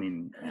 yeah. I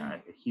mean, a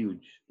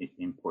huge,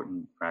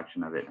 important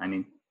fraction of it. I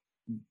mean,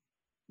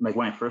 like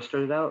when I first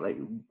started out, like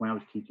when I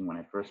was teaching, when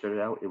I first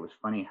started out, it was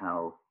funny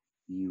how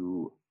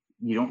you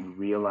don't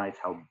realize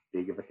how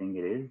big of a thing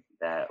it is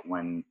that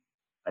when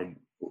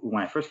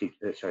I first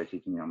started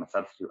teaching, I'm a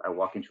substitute, I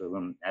walk into a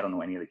room, I don't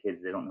know any of the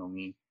kids, they don't know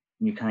me,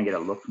 and you kind of get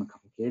a look from a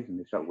couple of kids and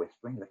they start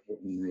whispering, like,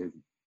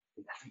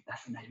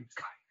 that's the night hoops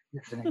guy,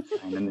 that's the night hoops guy.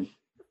 And then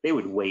they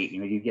would wait,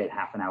 you get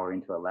half an hour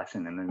into a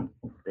lesson and then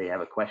they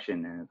have a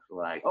question and it's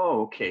like,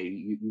 oh, okay,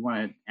 you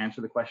want to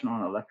answer the question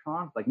on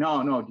electrons? Like,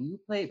 no, do you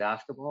play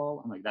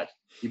basketball? I'm like,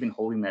 you've been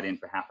holding that in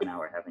for half an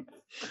hour, haven't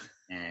you?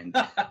 And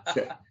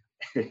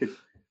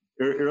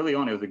early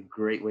on, it was a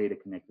great way to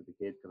connect with the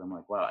kids because I'm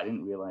like, wow, I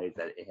didn't realize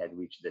that it had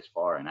reached this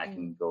far and I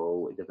can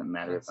go, it doesn't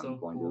matter if I'm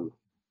going to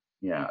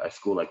a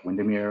school like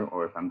Windermere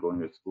or if I'm going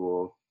to a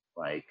school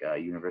like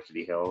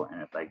University Hill,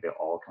 and it's like they're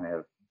all kind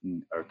of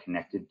are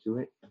connected to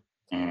it.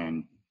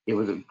 And it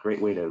was a great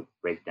way to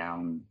break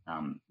down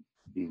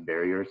these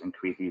barriers and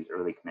create these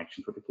early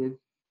connections with the kids.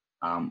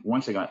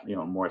 Once I got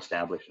more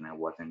established and I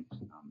wasn't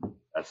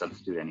a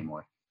substitute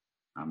anymore,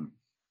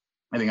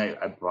 I think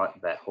I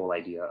brought that whole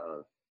idea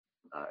of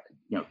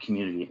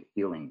community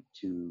feeling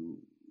to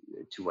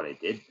what I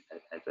did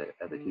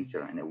as a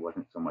teacher, and it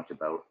wasn't so much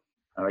about,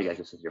 all right guys,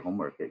 this is your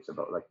homework. It's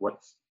about like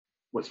what's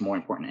more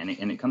important,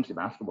 and it comes to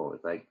basketball.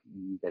 It's like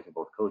you guys are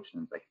both coached,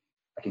 and it's like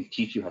I can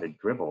teach you how to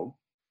dribble.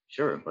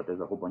 Sure, but there's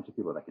a whole bunch of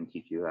people that can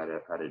teach you how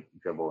to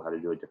dribble, how to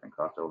do a different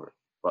crossover.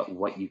 But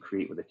what you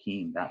create with a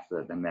team, that's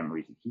the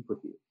memories you keep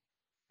with you.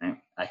 And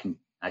I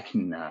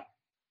can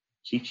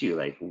teach you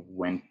like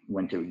when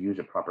to use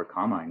a proper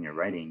comma in your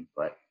writing,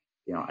 but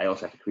I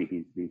also have to create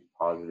these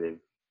positive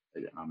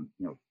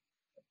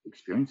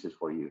experiences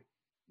for you.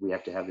 We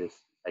have to have this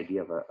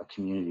idea of a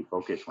community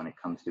focus when it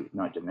comes to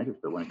not just negatives,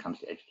 but when it comes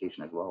to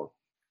education as well.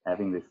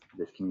 Having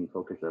this community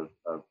focus of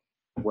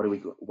what are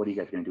you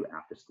guys going to do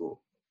after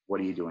school? What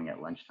are you doing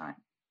at lunchtime?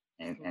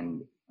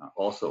 And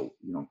also,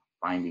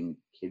 finding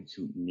kids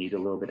who need a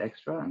little bit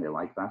extra and they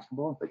like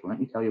basketball. It's like, let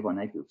me tell you about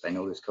night hoops. I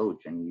know this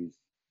coach, and he's,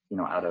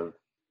 out of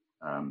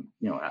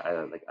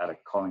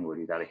Collingwood,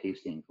 he's out of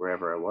Hastings,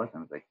 wherever I was. And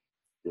I was like,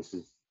 this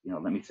is,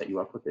 let me set you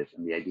up with this.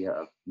 And the idea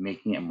of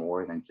making it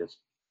more than just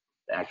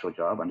the actual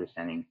job,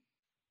 understanding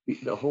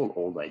the whole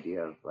old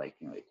idea of like,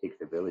 it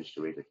takes a village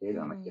to raise a kid.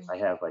 I'm like, if I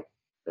have like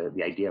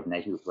the idea of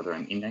night hoops, whether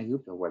I'm in night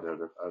hoops or whether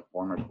I'm a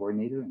former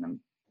coordinator and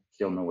I'm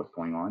still know what's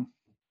going on,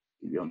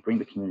 bring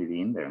the community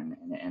in there,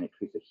 and it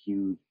creates a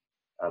huge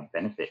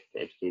benefit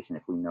to education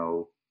if we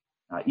know,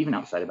 even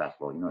outside of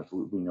basketball, if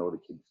we know the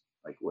kids,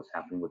 like what's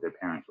happening with their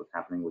parents, what's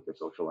happening with their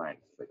social lives.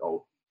 Like,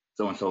 oh,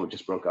 so-and-so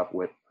just broke up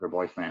with her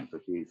boyfriend, so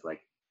she's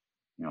like,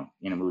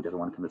 in a mood, doesn't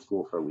want to come to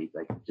school for a week.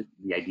 Like, just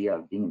the idea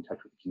of being in touch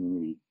with the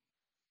community.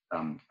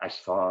 I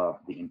saw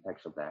the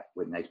impacts of that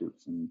with night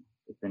hoops, and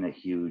it's been a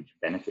huge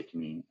benefit to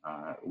me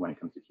when it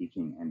comes to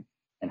teaching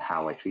and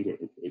how I treat it.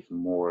 It's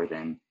more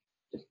than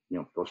just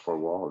those four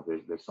walls.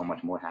 There's so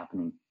much more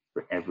happening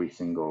for every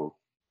single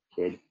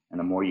kid, and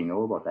the more you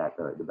know about that,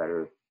 the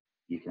better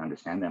you can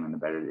understand them, and the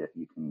better that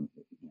you can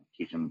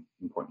teach them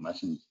important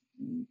lessons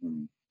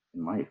in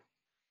life.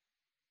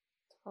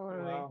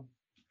 Totally. Wow.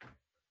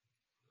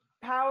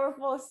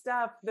 Powerful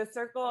stuff. The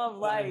circle of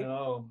life.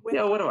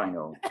 Yeah, what do I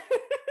know?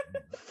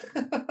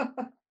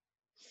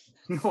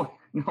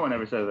 No one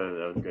ever says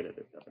that I was good at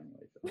this stuff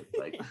anyway. So it's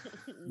like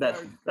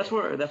that's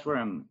where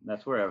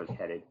I was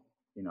headed.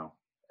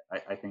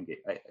 I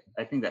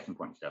think that's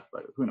important stuff,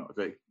 but who knows?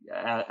 Like,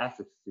 ask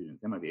the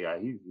students. They might be,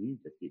 he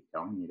just keeps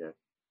telling me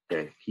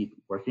to keep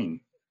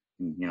working,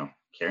 and,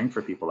 caring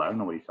for people. I don't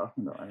know what he's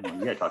talking about. I don't know.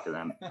 You gotta talk to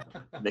them.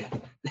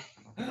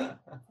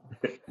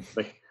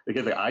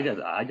 Because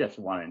I just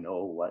want to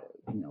know what,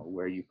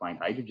 where you find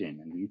hydrogen,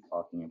 and he's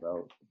talking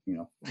about,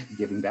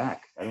 giving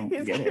back. I don't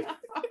get it.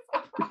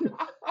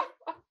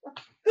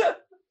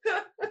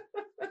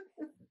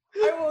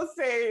 I will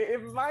say,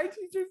 if my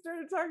teacher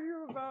started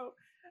talking about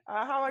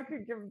how I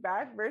could give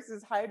back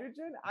versus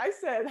hydrogen. I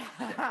said,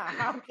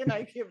 how can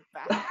I give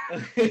back?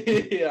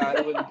 Yeah,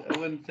 I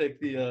wouldn't pick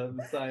the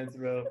science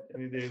route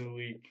any day of the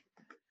week.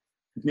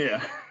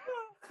 Yeah.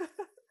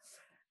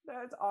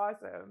 That's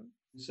awesome.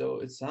 So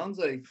it sounds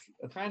like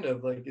a kind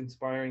of like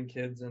inspiring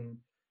kids and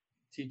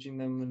teaching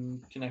them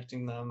and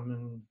connecting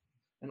them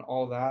and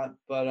all that.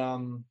 But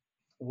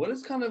what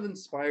has kind of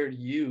inspired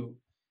you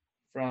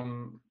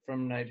from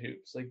Night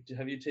Hoops? Like,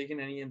 have you taken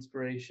any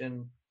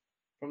inspiration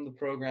from the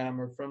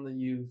program or from the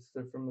youth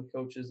or from the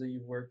coaches that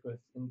you've worked with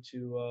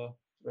into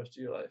the rest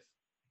of your life?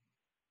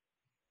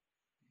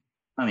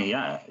 I mean,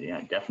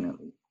 yeah,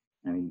 definitely.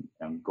 I mean,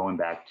 going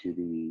back to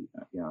the,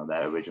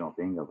 that original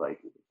thing of like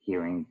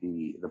hearing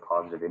the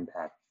positive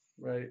impact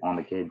Right. on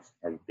the kids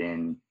has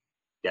been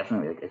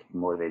definitely like, it's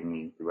motivated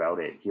me throughout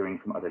it. Hearing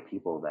from other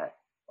people that,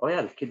 oh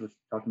yeah, this kid was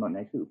talking about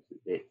Night Hoops.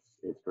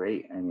 It's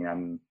great. I mean,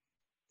 I'm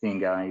seeing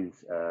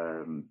guys,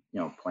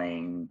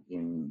 playing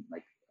in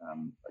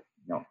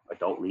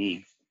adult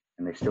leagues,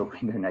 and they still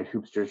bring their Night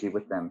Hoops jersey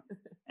with them.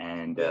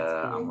 And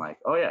That's cool. I'm like,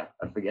 oh yeah,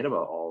 I forget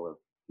about all of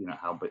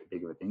how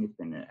big of a thing it's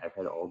been. I've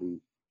had all these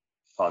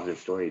positive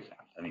stories.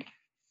 I mean,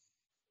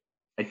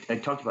 I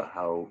talked about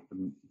how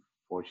I'm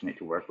fortunate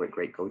to work with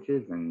great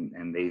coaches,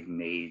 and they've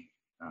made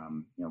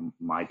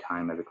my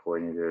time as a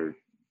coordinator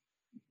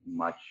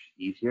much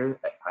easier.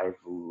 I've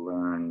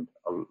learned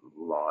a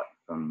lot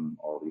from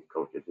all these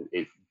coaches.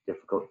 It's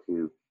difficult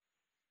to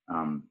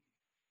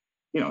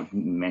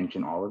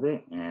mention all of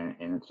it, and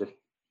it's just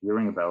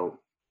hearing about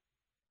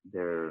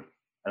their,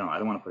 I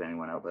don't want to put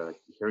anyone out, but like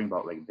hearing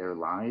about like their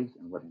lives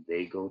and what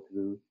they go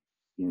through,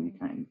 you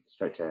kind of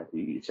start to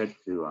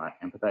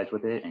empathize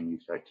with it, and you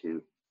start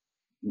to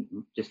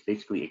just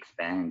basically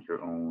expand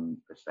your own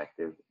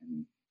perspective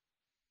and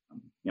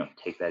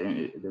take that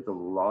in. There's a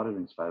lot of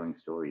inspiring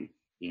stories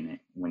in it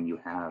when you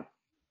have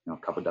a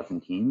couple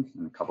dozen teams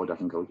and a couple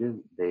dozen coaches.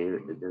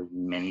 There's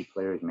many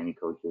players, many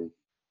coaches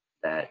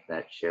that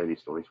share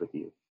these stories with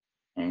you,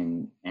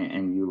 and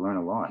you learn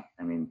a lot.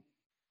 I mean,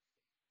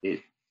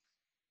 I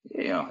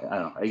don't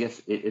know. I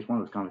guess it's one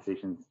of those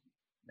conversations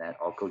that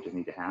all coaches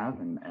need to have,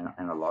 and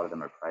a lot of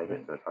them are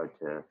private, so it's hard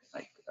to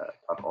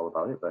talk all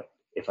about it. But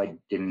if I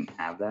didn't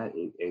have that,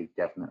 it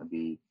definitely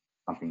be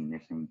something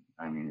missing.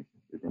 I mean,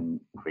 it's been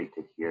great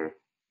to hear,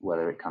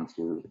 whether it comes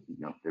to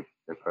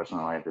their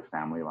personal lives, their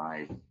family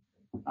lives,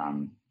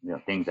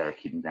 things that are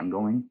keeping them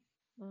going.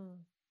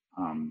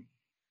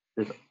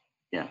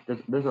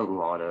 There's a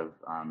lot of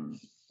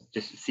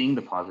just seeing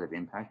the positive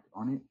impact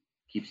on it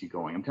keeps you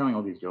going. I'm telling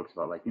all these jokes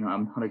about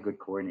I'm not a good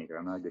coordinator,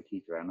 I'm not a good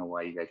teacher. I don't know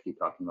why you guys keep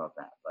talking about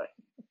that, but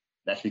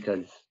that's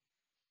because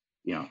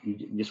you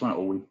just want to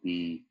always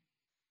be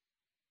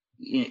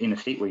in a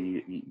state where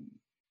you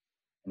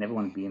never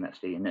want to be in that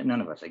state. And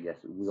none of us, I guess,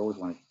 we always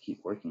want to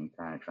keep working,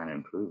 trying to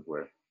improve.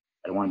 Where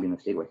I don't want to be in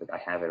the state where it's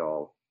like I have it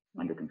all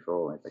under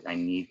control. It's like I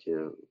need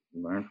to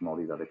learn from all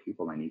these other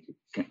people. I need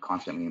to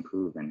constantly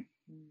improve. And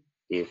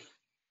if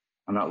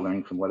I'm not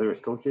learning from whether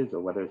it's coaches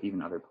or whether it's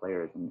even other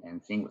players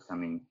and seeing what's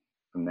coming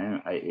from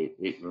them,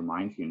 it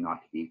reminds you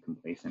not to be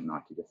complacent,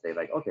 not to just say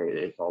like, okay,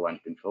 it's all under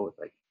control. It's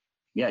like,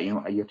 yeah, you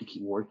have to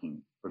keep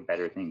working for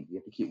better things. You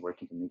have to keep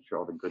working to make sure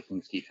all the good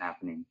things keep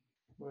happening,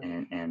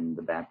 right, and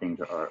the bad things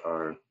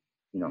are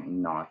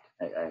not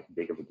as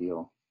big of a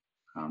deal.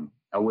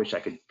 I wish I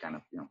could kind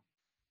of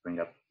bring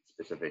up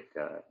specific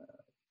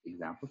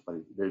examples, but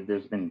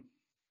there's been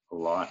a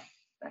lot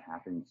that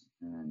happens,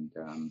 and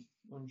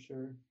I'm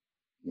sure.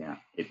 Yeah,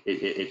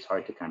 it's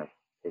hard to kind of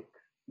pick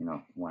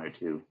one or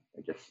two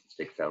that just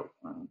sticks out.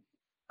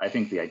 I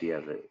think the idea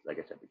of it, like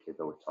I said, the kids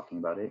always talking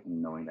about it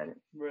and knowing that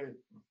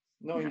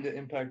knowing the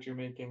impact you're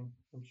making,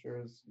 I'm sure,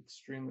 is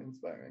extremely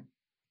inspiring.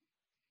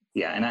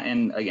 Yeah,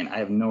 and again, I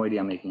have no idea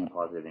I'm making a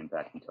positive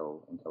impact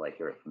until I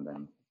hear it from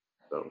them.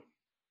 So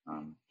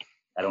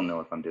I don't know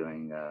if I'm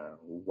doing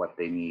what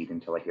they need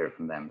until I hear it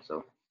from them.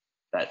 So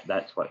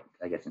that's what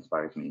I guess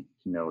inspires me,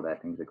 to know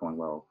that things are going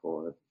well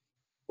for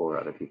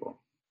other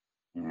people.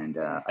 And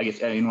I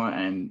guess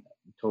I'm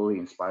totally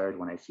inspired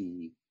when I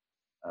see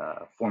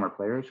former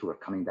players who are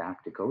coming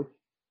back to coach,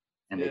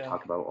 and they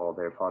talk about all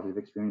their positive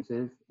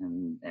experiences,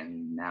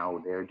 and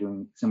now they're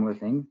doing similar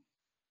things.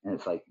 And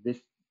it's like this,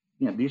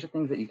 these are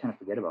things that you kind of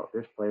forget about.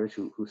 There's players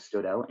who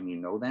stood out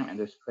and them, and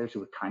there's players who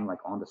were kind of like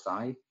on the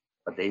side,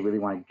 but they really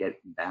want to get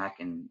back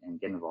and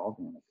get involved.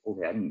 And like,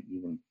 okay, I didn't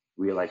even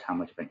realize how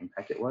much of an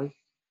impact it was.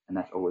 And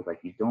that's always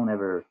like, you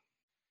never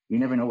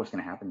know what's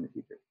going to happen in the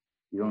future.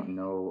 You don't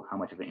know how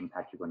much of an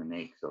impact you're going to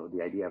make. So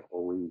the idea of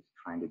always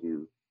trying to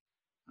do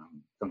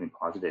something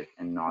positive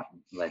and not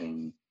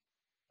letting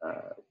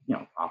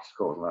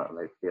obstacles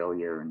like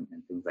failure and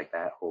things like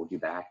that hold you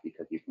back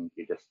because you think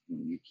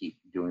you keep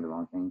doing the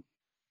wrong thing.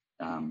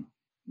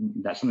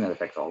 That's something that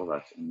affects all of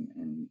us,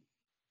 and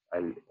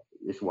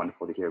it's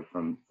wonderful to hear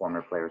from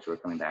former players who are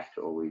coming back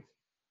to always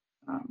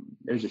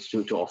there's just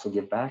to also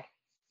give back.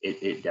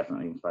 It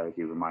definitely inspires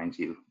you, reminds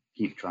you,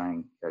 keep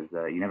trying, because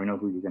you never know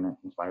who you're going to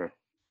inspire.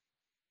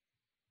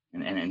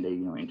 And they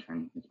in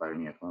turn inspire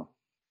me as well.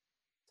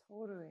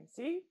 Totally.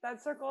 See,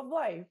 that circle of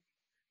life.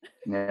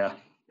 Yeah.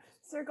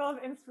 Circle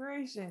of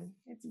inspiration.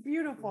 It's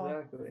beautiful.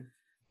 Exactly.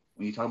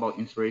 When you talk about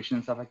inspiration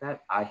and stuff like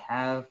that, I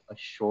have a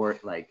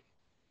short, like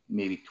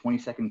maybe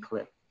 20-second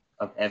clip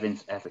of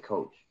Evans as a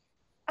coach.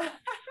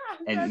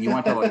 And you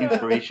want to talk about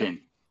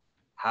inspiration,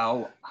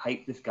 how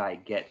hyped this guy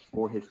gets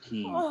for his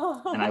team.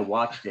 And I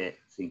watched it,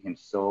 seeing him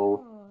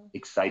so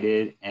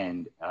excited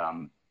and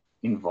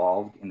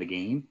involved in the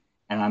game.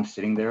 And I'm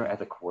sitting there as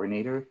a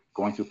coordinator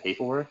going through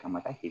paperwork. I'm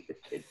like, I hate this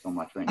kid so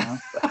much right now.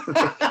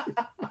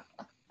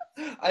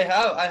 I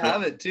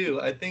have it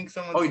too. I think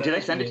someone. Oh, did I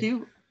send it to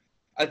you?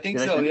 I think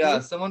so. Yeah,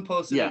 someone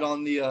posted it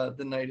on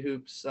the Night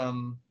Hoops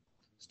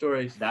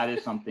stories. That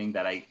is something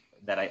that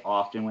I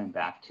often went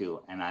back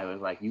to, and I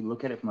was like, you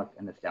look at it from like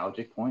a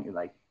nostalgic point. You're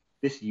like,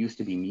 this used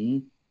to be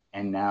me,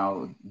 and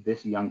now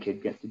this young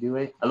kid gets to do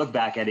it. I look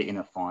back at it in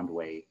a fond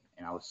way,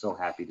 and I was so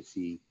happy to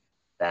see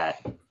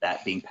that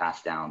being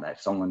passed down. That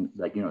someone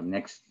like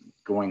next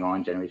going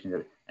on generations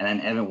of, and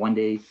then Evan, one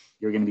day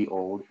you're gonna be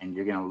old, and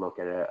you're gonna look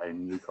at a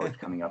new coach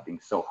coming up being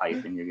so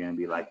hyped, and you're gonna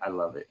be like, I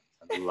love it.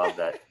 I love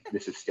that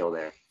this is still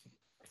there.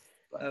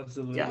 But,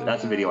 absolutely. Yeah,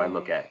 that's a video I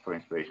look at for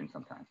inspiration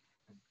sometimes.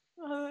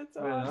 Oh, that's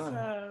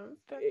awesome.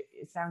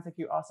 It sounds like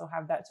you also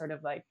have that sort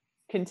of like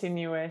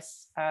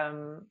continuous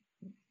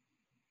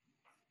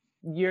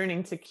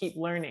yearning to keep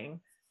learning.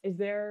 Is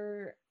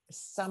there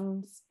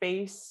some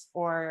space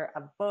or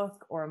a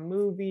book or a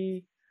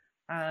movie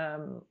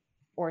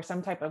or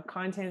some type of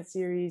content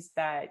series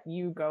that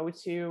you go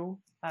to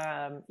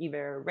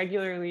either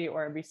regularly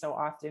or every so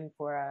often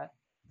for a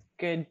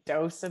good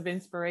dose of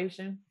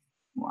inspiration?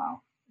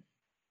 Wow,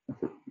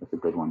 that's a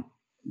good one.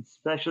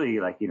 Especially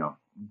like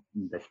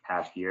this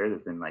past year,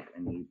 there's been like a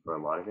need for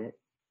a lot of it.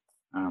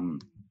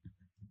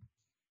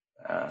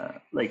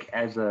 Like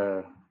as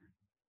a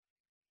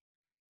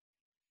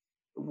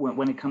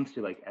when it comes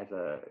to like as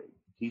a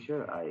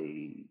teacher,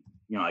 I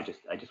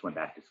just went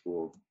back to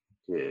school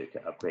to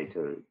upgrade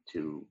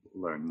to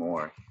learn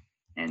more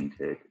and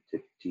to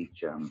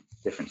teach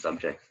different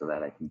subjects so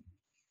that I can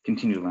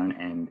continue to learn.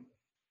 And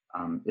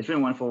it's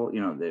been wonderful.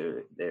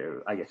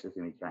 There I guess there's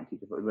going to be trying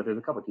teachers, but there's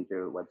a couple of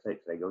teacher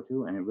websites that I go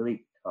to, and it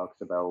really talks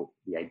about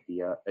the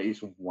idea.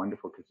 It's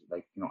wonderful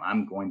because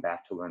I'm going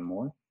back to learn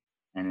more,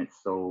 and it's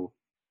so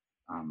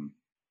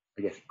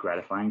I guess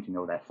gratifying to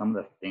know that some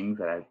of the things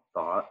that I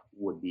thought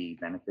would be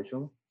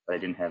beneficial, but I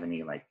didn't have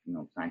any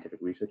scientific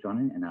research on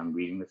it, and I'm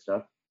reading the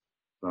stuff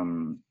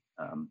from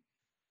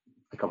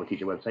a couple of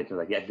teacher websites. They're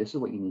like, yeah, this is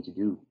what you need to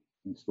do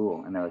in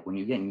school, and they're like, when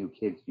you get new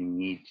kids, you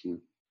need to.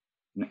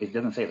 It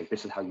doesn't say like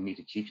this is how you need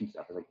to teach and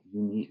stuff. It's like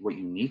what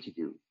you need to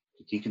do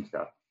to teach and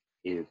stuff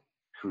is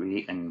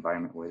create an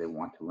environment where they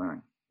want to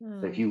learn.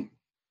 So if you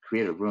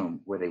create a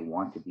room where they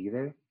want to be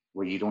there,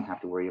 where you don't have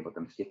to worry about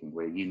them skipping,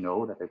 where you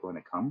know that they're going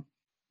to come,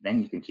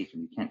 then you can teach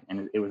them. You can't.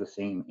 And it was the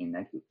same in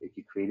Night Hoop. If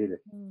you created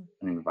an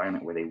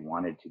environment where they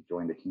wanted to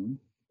join the team,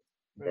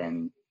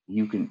 then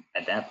you can,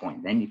 at that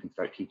point, then you can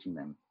start teaching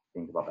them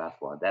things about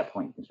basketball. At that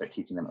point, you can start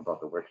teaching them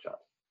about the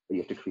workshops. But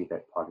you have to create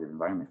that positive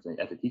environment. So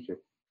as a teacher,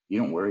 you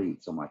don't worry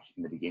so much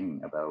in the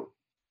beginning about,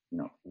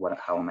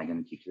 how am I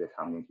going to teach this?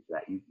 How am I going to teach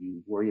that?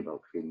 You worry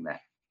about creating that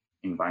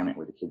environment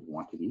where the kids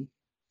want to be.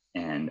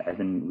 And I've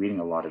been reading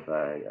a lot of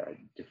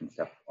different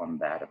stuff on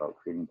that about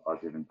creating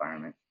positive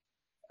environments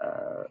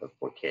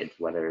for kids,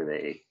 whether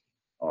they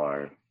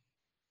are,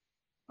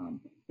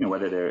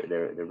 whether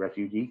they're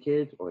refugee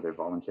kids or they're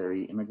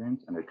voluntary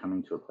immigrants and they're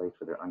coming to a place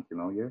where they're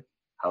unfamiliar.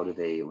 How do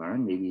they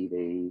learn? Maybe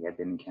they have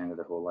been in Canada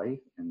their whole life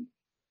and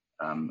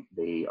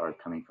they are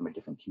coming from a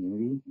different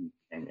community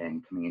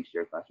and coming into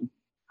your classroom.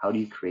 How do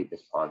you create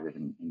this positive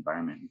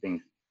environment and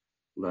things?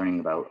 Learning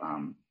about,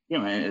 and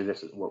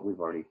this is what we've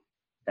already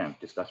kind of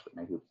discussed with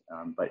Night Hoops,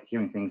 but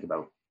hearing things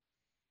about,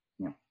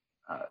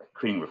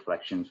 creating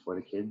reflections for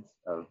the kids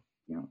of,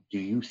 do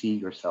you see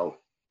yourself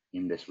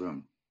in this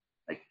room?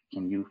 Like,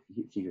 can you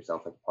see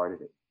yourself as part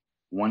of it?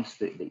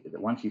 Once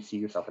once you see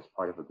yourself as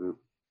part of a group,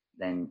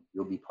 then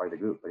you'll be part of the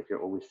group. But if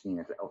you're always seen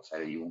as an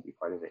outsider, you won't be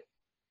part of it.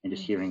 And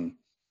just hearing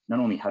not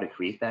only how to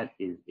create that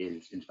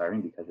is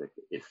inspiring because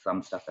it's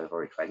some stuff that I've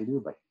already tried to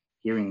do, but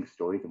hearing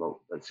stories about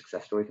the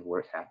success stories of where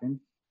it's happened,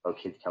 about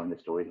kids telling the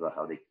stories about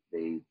how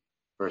they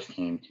first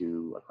came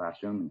to a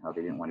classroom and how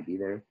they didn't want to be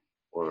there,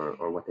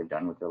 or what they've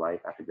done with their life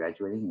after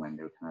graduating when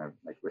they were kind of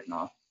like written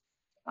off.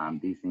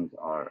 These things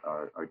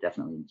are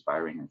definitely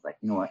inspiring. And it's like,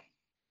 you know what?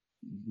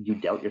 You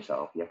doubt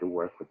yourself. You have to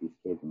work with these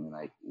kids, and you're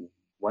like,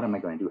 what am I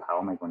going to do? How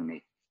am I going to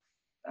make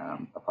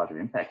a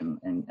positive impact?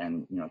 And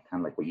kind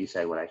of like what you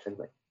said, what I said,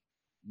 like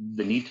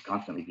the need to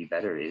constantly be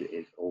better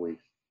is always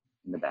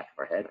in the back of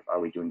our head. Are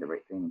we doing the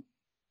right thing?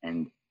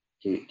 And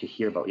to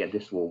hear about, yeah,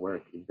 this will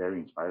work is very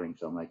inspiring.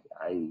 So I'm like,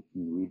 I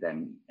can read that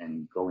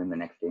and go in the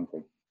next day and say,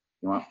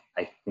 you know what,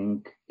 I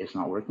think it's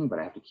not working, but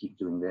I have to keep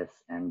doing this,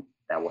 and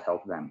that will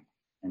help them.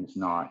 And it's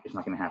not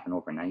going to happen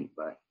overnight,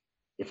 but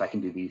if I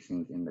can do these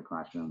things in the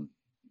classroom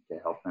to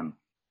help them,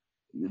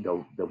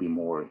 they'll be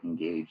more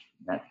engaged.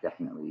 That's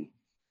definitely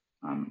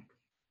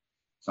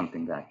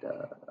something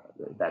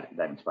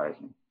that inspires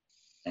me.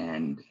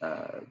 And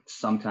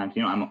sometimes,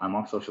 you know, I'm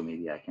off social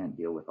media. I can't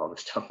deal with all the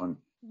stuff on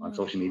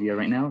social media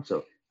right now.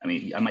 So I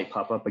mean, I might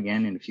pop up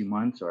again in a few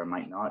months, or I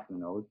might not. Who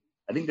knows?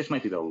 I think this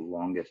might be the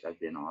longest I've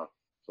been off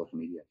social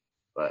media.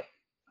 But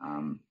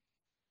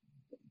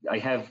I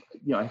have,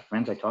 you know, I have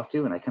friends I talk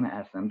to, and I kind of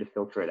ask them to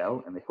filter it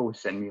out, and they always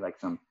send me like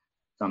some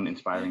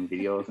inspiring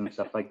videos and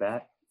stuff like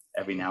that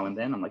every now and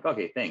then. I'm like,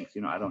 okay, thanks.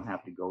 You know, I don't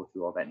have to go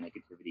through all that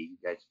negativity. You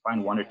guys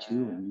find one or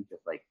two, and you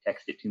just like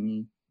text it to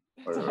me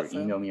or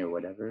awesome. email me or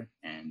whatever.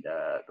 And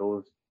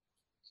those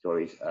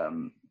stories.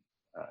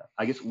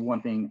 I guess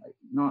one thing,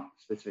 not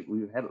specific,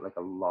 we've had like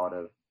a lot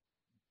of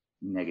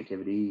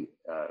negativity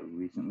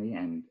recently,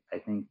 and I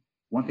think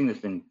one thing that's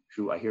been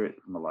true, I hear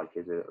it from a lot of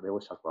kids. They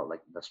always talk about like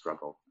the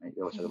struggle. Right?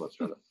 They always talk about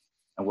struggle,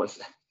 and what's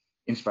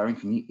inspiring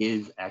for me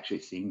is actually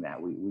seeing that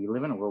we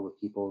live in a world with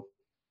people.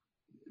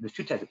 There's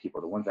two types of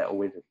people: the ones that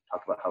always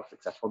talk about how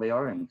successful they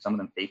are, and some of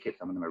them fake it,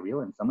 some of them are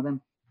real, and some of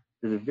them,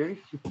 there's a very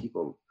few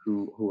people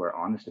who are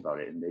honest about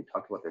it, and they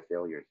talk about their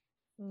failures.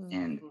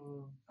 And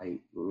I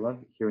love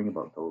hearing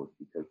about those,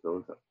 because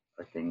those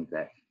are things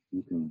that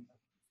you can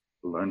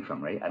learn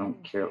from, right? I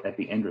don't care at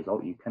the end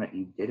result, you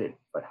did it,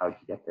 but how'd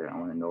you get there? I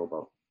want to know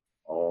about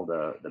all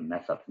the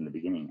mess ups in the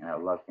beginning, and I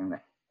love hearing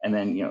that. And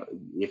then, you know,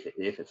 if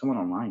it's someone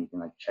online, you can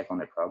like check on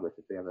their progress.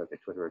 If they have like a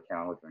Twitter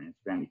account or an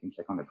Instagram, you can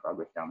check on their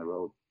progress down the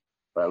road.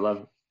 But I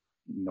love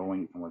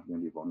knowing someone's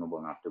going to be vulnerable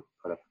enough to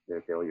put up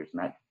their failures,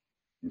 and that's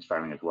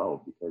inspiring as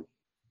well, because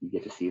you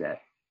get to see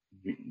that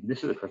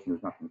this is a person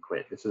who's not going to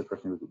quit. This is a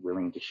person who's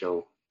willing to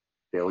show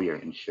failure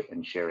and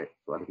share it,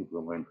 so other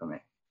people will learn from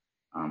it.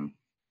 And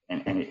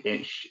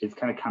it's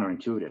kind of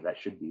counterintuitive. That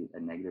should be a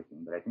negative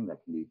thing, but I think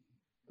that can be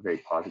a very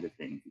positive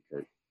thing,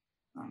 because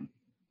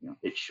you know,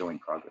 it's showing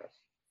progress.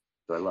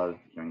 So I love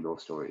hearing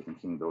those stories and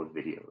seeing those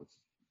videos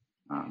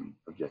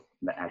of just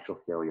the actual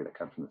failure that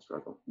comes from the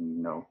struggle. And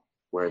you know,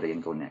 where are they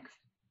going to go next?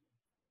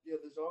 Yeah,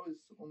 there's always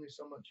only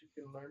so much you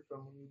can learn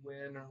from when you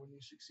win or when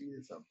you succeed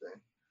at something.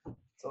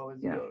 It's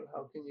always about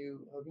how can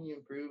you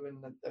improve,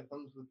 and that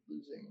comes with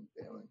losing and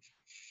failing.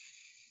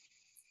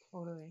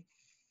 Totally.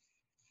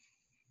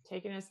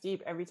 Taking us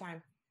deep every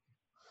time.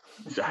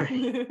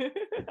 Sorry.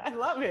 I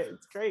love it.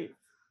 It's great.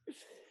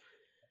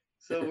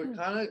 So we're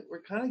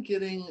kind of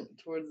getting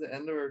towards the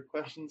end of our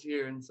questions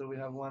here, and so we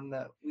have one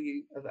that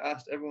we have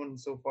asked everyone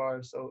so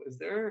far. So is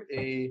there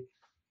a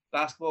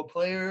basketball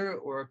player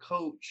or a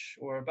coach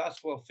or a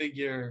basketball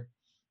figure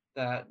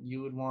that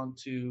you would want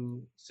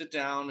to sit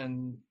down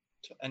and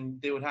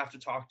they would have to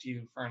talk to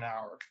you for an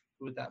hour?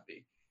 Who would that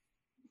be?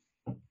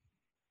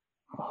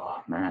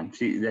 Oh man,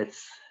 see,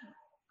 that's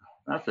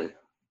a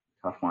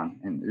tough one,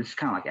 and this is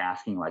kind of like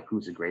asking like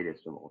who's the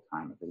greatest of all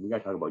time. Like, we got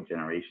to talk about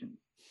generations.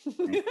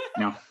 Right?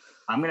 Now,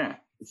 I'm gonna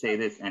say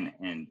this, and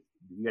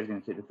you guys are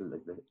gonna say this is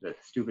like the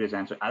stupidest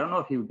answer. I don't know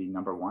if he would be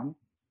number one,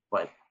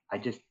 but I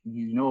just,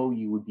 you know,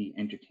 you would be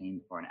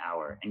entertained for an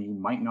hour, and you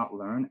might not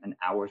learn an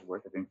hour's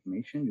worth of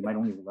information. You might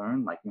only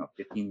learn like, you know,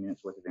 15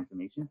 minutes worth of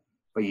information,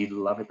 but you'd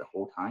love it the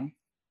whole time.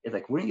 It's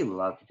like, wouldn't you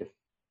love to just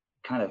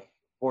kind of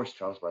force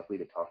Charles Barkley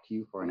to talk to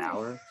you for an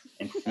hour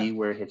and see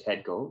where his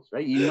head goes,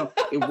 right? You know,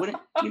 it wouldn't,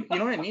 you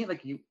know what I mean?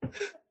 Like you.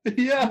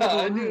 Yeah,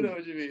 I do know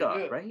what you mean. Stuff,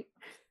 yeah. Right?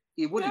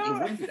 It wouldn't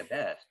be the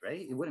best,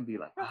 right? It wouldn't be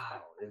like,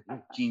 wow,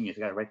 you're genius,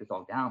 I gotta write this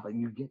all down. But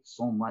you get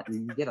so much,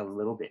 you get a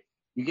little bit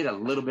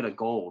of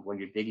gold when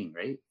you're digging,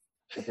 right?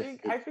 I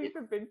think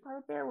the big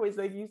part there was,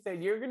 like you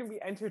said, you're going to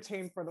be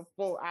entertained for the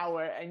full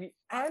hour, and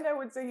I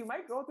would say you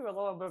might go through a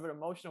little bit of an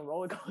emotional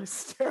roller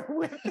coaster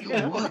with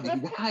him.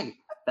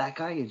 That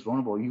guy is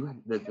vulnerable. You have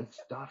the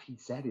stuff he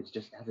said is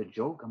just as a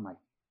joke. I'm like,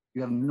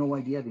 you have no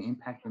idea the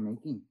impact you're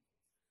making.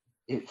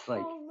 It's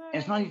like, and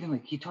it's not even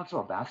like he talks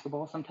about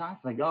basketball sometimes,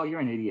 like, oh, you're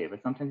an idiot.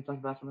 But sometimes he talks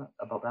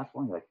about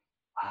basketball, and you're like,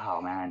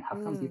 wow, man, how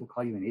come people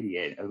call you an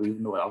idiot?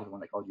 Even though I was the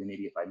one that called you an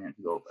idiot 5 minutes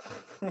ago.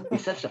 But he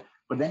said stuff.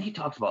 But then he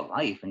talks about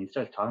life, and he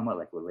starts talking about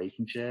like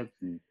relationships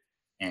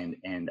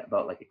and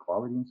about like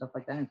equality and stuff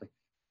like that. And it's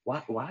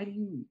like, why do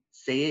you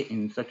say it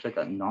in such like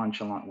a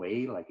nonchalant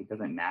way? Like it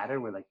doesn't matter.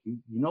 Where like you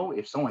know,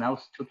 if someone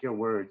else took your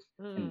words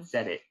and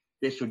said it,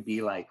 this would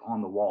be like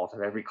on the walls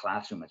of every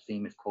classroom as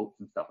famous quotes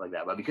and stuff like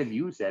that. But because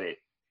you said it,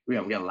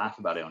 we're gonna laugh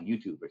about it on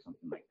YouTube or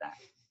something like that.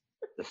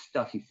 The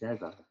stuff he says,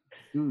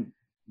 dude,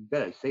 you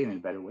better say it in a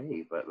better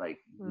way. But like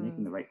you're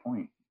making the right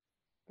point.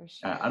 For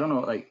sure. I don't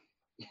know, like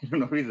I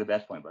don't know if he's the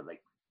best point, but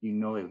like you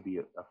know, it would be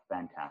a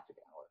fantastic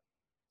hour.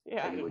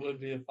 Yeah, like, it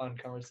would be a fun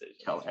conversation.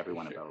 Tell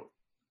everyone about.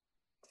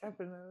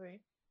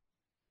 Definitely.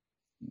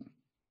 Yeah.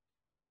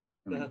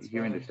 I mean,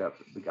 hearing the stuff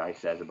the guy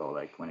says about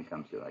like when it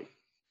comes to like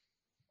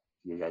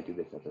you gotta do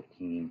this as a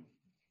team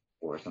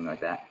or something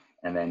like that,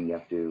 and then you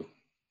have to.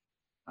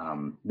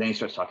 Then he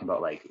starts talking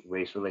about like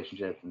race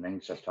relationships, and then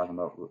he starts talking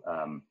about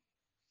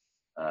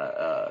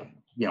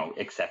you know,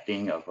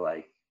 accepting of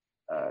like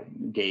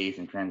gays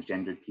and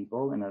transgendered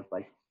people, and it's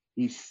like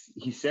he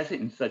says it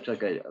in such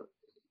like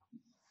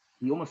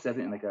he almost says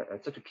it in like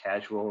such a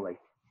casual, like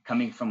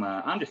coming from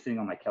I'm just sitting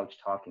on my couch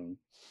talking,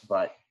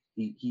 but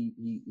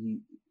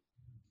he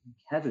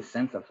has a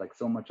sense of like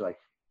so much like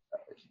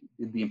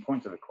the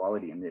importance of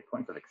equality and the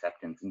importance of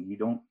acceptance, and you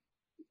don't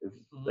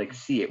like Mhm.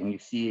 see it when you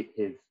see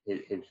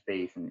his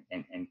face,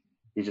 and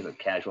he's just a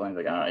casual and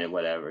he's like, oh, yeah,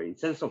 whatever. He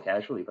says it so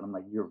casually, but I'm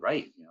like, you're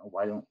right. You know,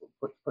 why don't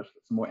put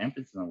some more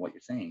emphasis on what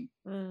you're saying?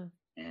 Mm.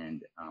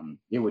 And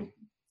it would,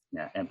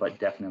 yeah, and but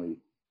definitely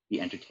be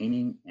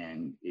entertaining,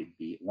 and it'd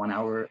be 1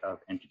 hour of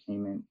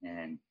entertainment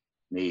and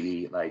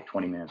maybe like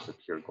 20 minutes of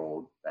pure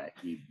gold that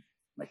you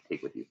like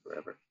take with you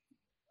forever.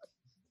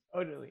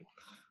 Totally.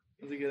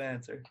 That's a good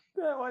answer.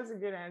 That was a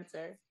good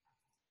answer.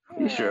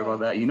 Are you sure about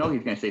that? You know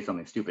he's gonna say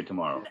something stupid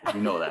tomorrow.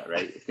 You know that,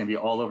 right? It's gonna be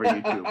all over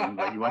YouTube. And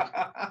like, you watch.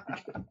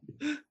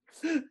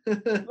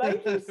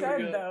 Like you There we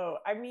said, go. though,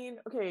 I mean,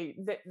 okay,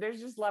 there's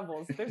just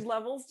levels. There's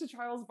levels to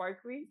Charles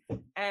Barkley,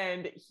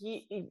 and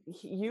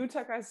you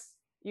took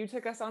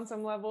us on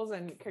some levels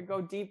and could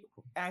go deep.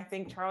 I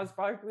think Charles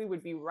Barkley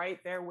would be right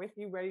there with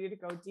you, ready to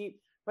go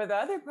deep. But the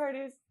other part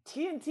is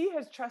TNT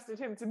has trusted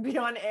him to be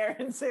on air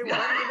and say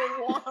whatever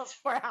they want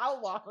for how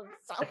long.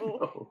 I So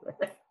know,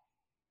 right?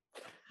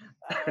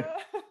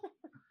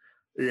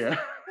 Yeah.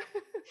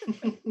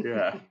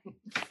 Yeah.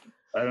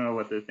 I don't know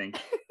what they're thinking.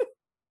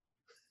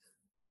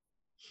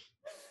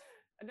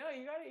 No,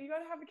 you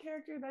gotta have a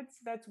character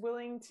that's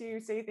willing to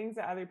say things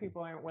that other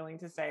people aren't willing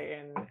to say,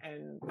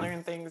 and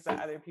learn things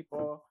that other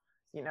people,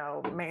 you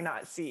know, may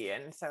not see.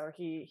 And so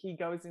he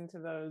goes into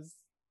those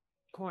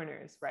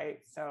corners, right?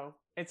 So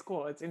it's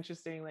cool. It's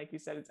interesting. Like you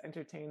said, it's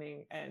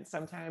entertaining, and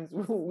sometimes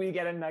we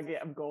get a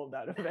nugget of gold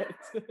out of it.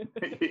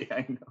 Yeah,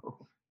 I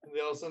know. And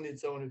they also need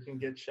someone who can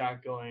get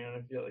Shaq going, and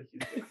I feel like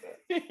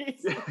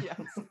he's like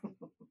that.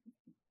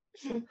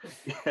 Yes,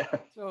 Yeah.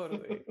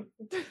 totally.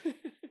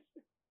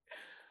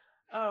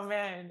 Oh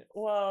man,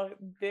 well,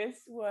 this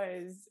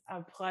was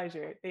a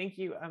pleasure. Thank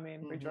you,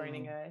 Amin, for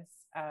joining us.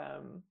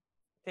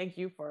 Thank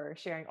you for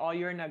sharing all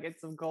your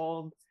nuggets of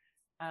gold,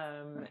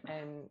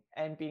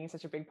 and being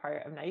such a big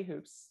part of Night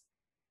Hoops.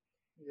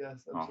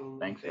 Yes, Oh, absolutely.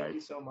 thanks, Thank guys.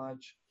 you so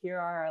much. Here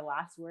are our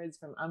last words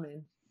from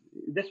Amin.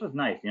 This was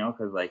nice, you know,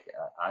 because like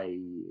I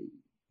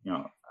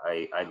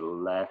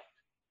left,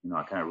 you know,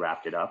 I kind of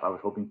wrapped it up. I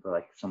was hoping for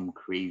like some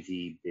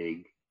crazy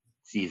big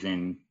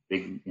season,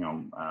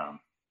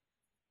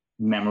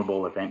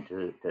 memorable event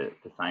to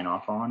sign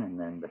off on, and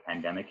then the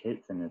pandemic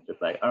hits, and it's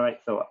just like, all right,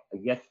 so I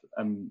guess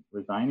I'm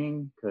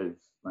resigning because,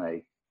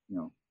 like, you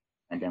know,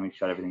 pandemic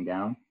shut everything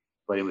down.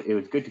 But it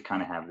was good to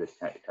kind of have this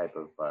type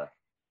of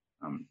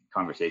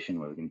conversation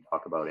where we can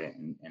talk about it,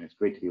 and it's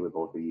great to be with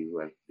both of you who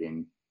have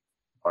been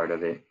part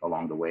of it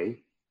along the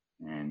way.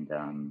 And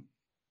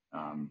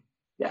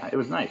yeah, it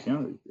was nice, you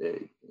know,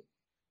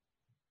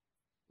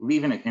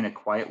 leave in a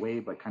quiet way,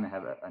 but kind of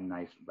have a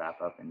nice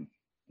wrap up, and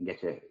get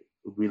to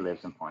relive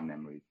some fond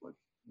memories was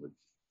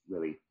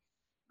really,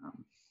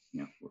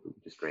 you know,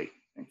 just great.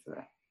 Thanks for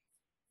that.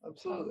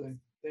 Absolutely.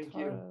 Thank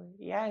you.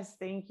 Yes,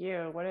 thank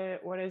you. What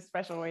a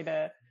special way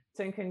to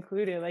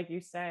conclude it. Like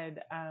you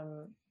said,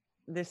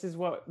 this is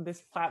what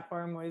this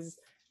platform was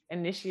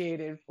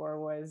initiated for,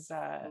 was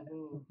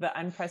the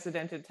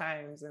unprecedented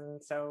times.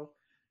 And so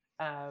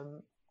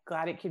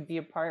glad it could be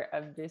a part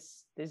of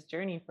this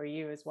journey for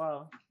you as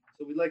well.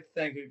 So we'd like to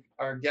thank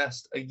our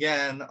guest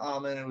again,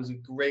 Amin. It was a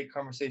great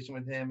conversation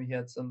with him. He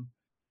had some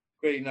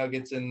great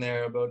nuggets in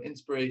there about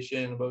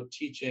inspiration, about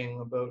teaching,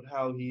 about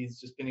how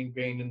he's just been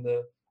ingrained in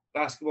the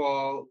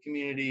basketball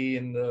community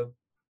and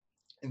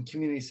in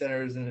community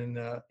centers and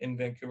in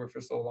Vancouver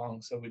for so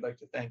long. So we'd like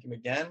to thank him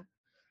again.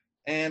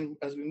 And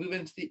as we move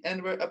into the end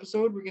of our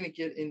episode, we're going to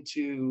get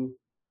into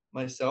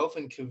myself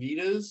and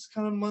Kavita's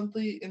kind of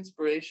monthly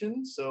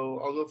inspiration.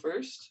 So I'll go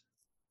first.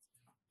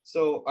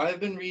 So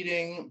I've been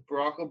reading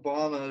Barack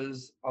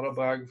Obama's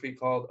autobiography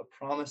called A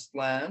Promised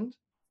Land.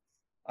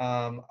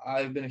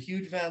 I've been a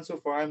huge fan so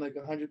far. I'm like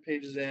 100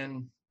 pages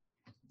in.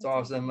 It's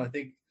awesome. I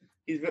think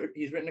he's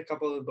written a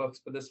couple of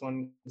books, but this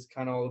one is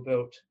kind of all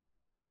about,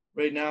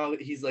 right now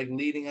he's like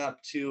leading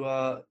up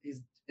to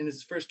he's in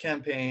his first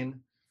campaign.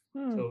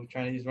 So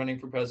he's running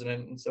for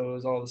president, and so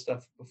is all the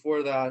stuff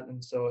before that.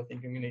 And so I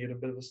think I'm going to get a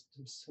bit of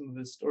some of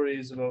his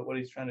stories about what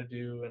he's trying to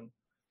do and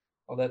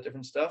all that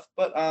different stuff.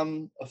 But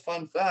a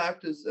fun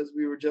fact is, as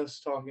we were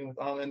just talking with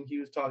Amin, he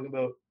was talking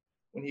about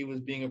when he was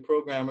being a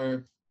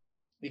programmer,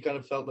 he kind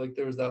of felt like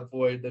there was that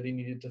void that he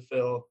needed to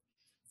fill,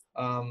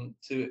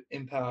 to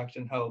impact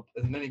and help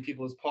as many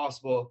people as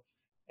possible.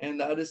 And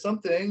that is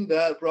something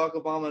that Barack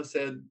Obama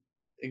said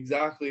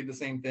exactly the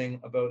same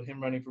thing about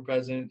him running for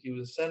president. He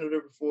was a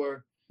senator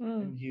before,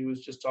 and he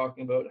was just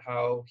talking about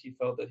how he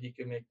felt that he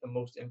could make the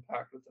most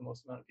impact with the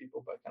most amount of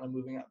people by kind of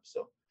moving up.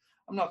 So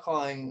I'm not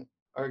calling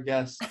our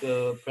guest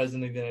the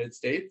president of the United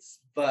States,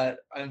 but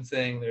I'm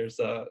saying there's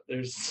some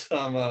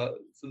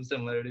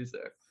similarities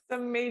there.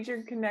 Some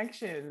major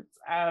connections.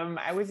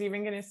 I was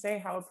even going to say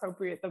how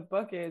appropriate the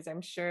book is.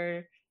 I'm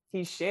sure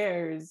he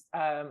shares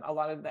a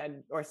lot of that,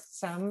 or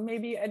some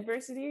maybe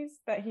adversities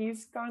that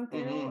he's gone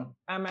through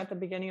at the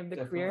beginning of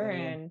the career,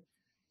 and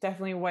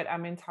definitely what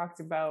Amin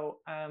talked about.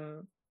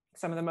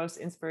 Some of the most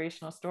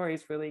inspirational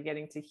stories, really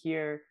getting to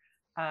hear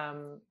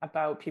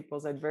about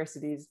people's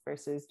adversities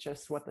versus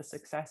just what the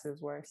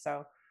successes were.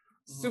 So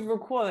super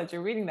cool that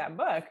you're reading that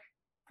book.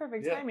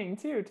 Perfect Yeah. timing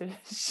too to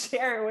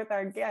share it with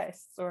our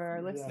guests or our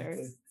Exactly.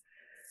 listeners.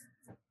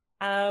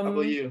 How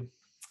about you?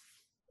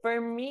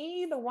 For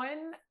me, the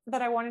one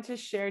that I wanted to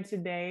share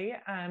today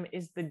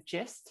is the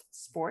Gist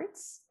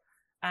Sports.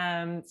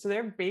 So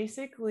they're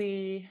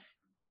basically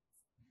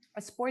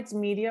a sports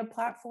media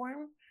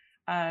platform.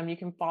 You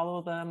can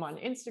follow them on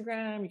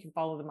Instagram, you can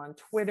follow them on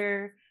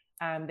Twitter.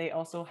 They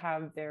also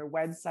have their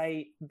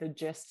website,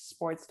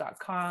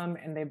 thegistsports.com,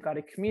 and they've got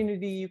a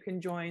community you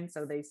can join.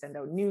 So they send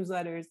out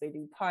newsletters, they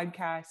do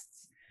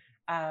podcasts.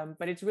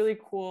 But it's really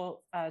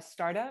cool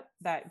startup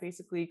that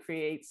basically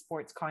creates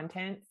sports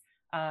content,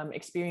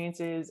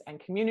 experiences, and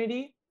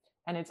community.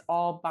 And it's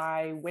all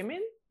by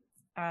women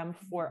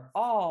for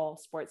all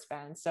sports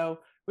fans. So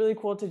really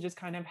cool to just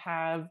kind of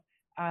have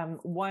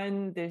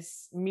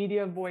this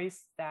media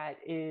voice that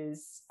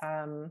is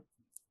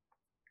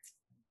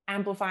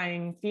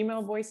amplifying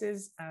female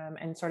voices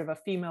and sort of a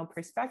female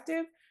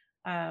perspective.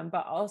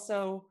 But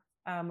also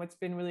what's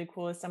been really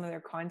cool is some of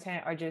their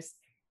content are just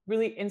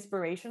really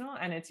inspirational,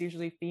 and it's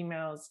usually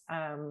females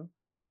and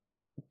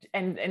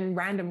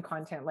random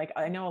content. Like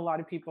I know a lot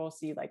of people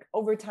see like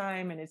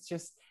overtime and it's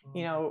just,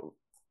 you know,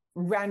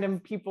 random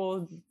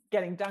people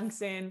getting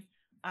dunks in.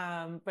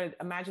 But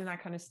imagine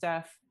that kind of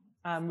stuff,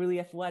 really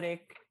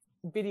athletic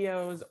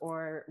videos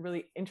or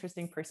really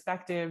interesting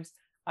perspectives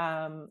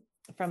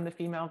from the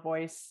female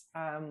voice.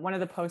 One of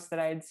the posts that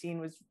I had seen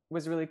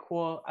was really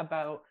cool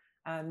about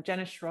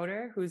Jenna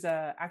Schroeder, who's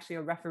actually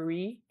a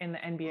referee in the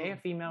NBA, a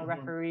female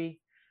referee.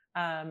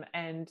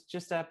 And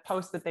just a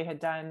post that they had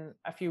done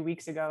a few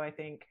weeks ago, I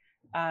think,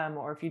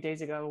 or a few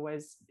days ago,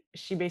 was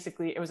she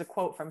basically, it was a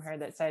quote from her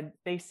that said,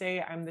 "They say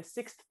I'm the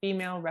 6th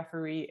female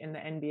referee in the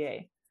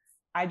NBA.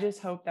 I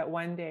just hope that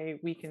one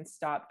day we can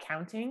stop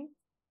counting.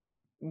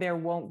 There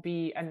won't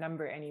be a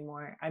number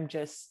anymore. I'm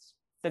just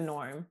the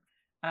norm."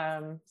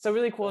 So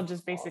really cool. That's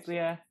just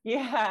basically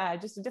awesome.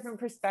 Just a different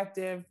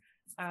perspective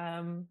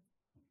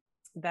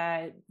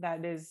that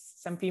is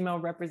some female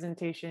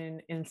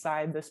representation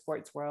inside the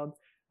sports world.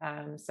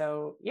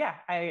 So yeah,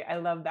 I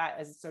love that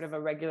as sort of a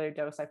regular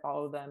dose. I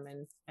follow them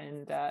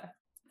and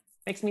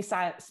makes me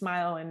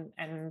smile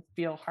and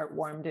feel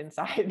heartwarmed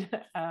inside.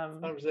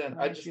 100%.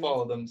 I just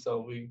follow them,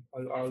 so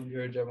I'll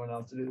encourage everyone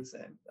else to do the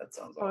same. That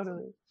sounds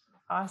totally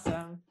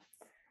awesome.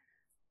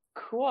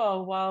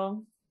 Cool.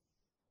 Well,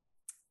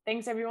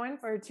 thanks everyone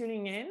for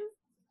tuning in.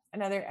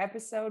 Another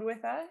episode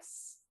with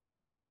us,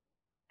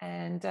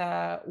 and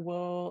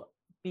we'll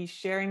be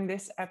sharing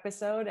this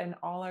episode and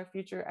all our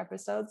future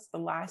episodes the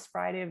last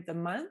Friday of the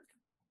month.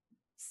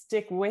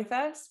 Stick with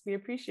us. We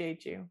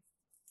appreciate you.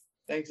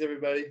 Thanks,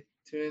 everybody.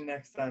 Tune in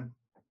next time.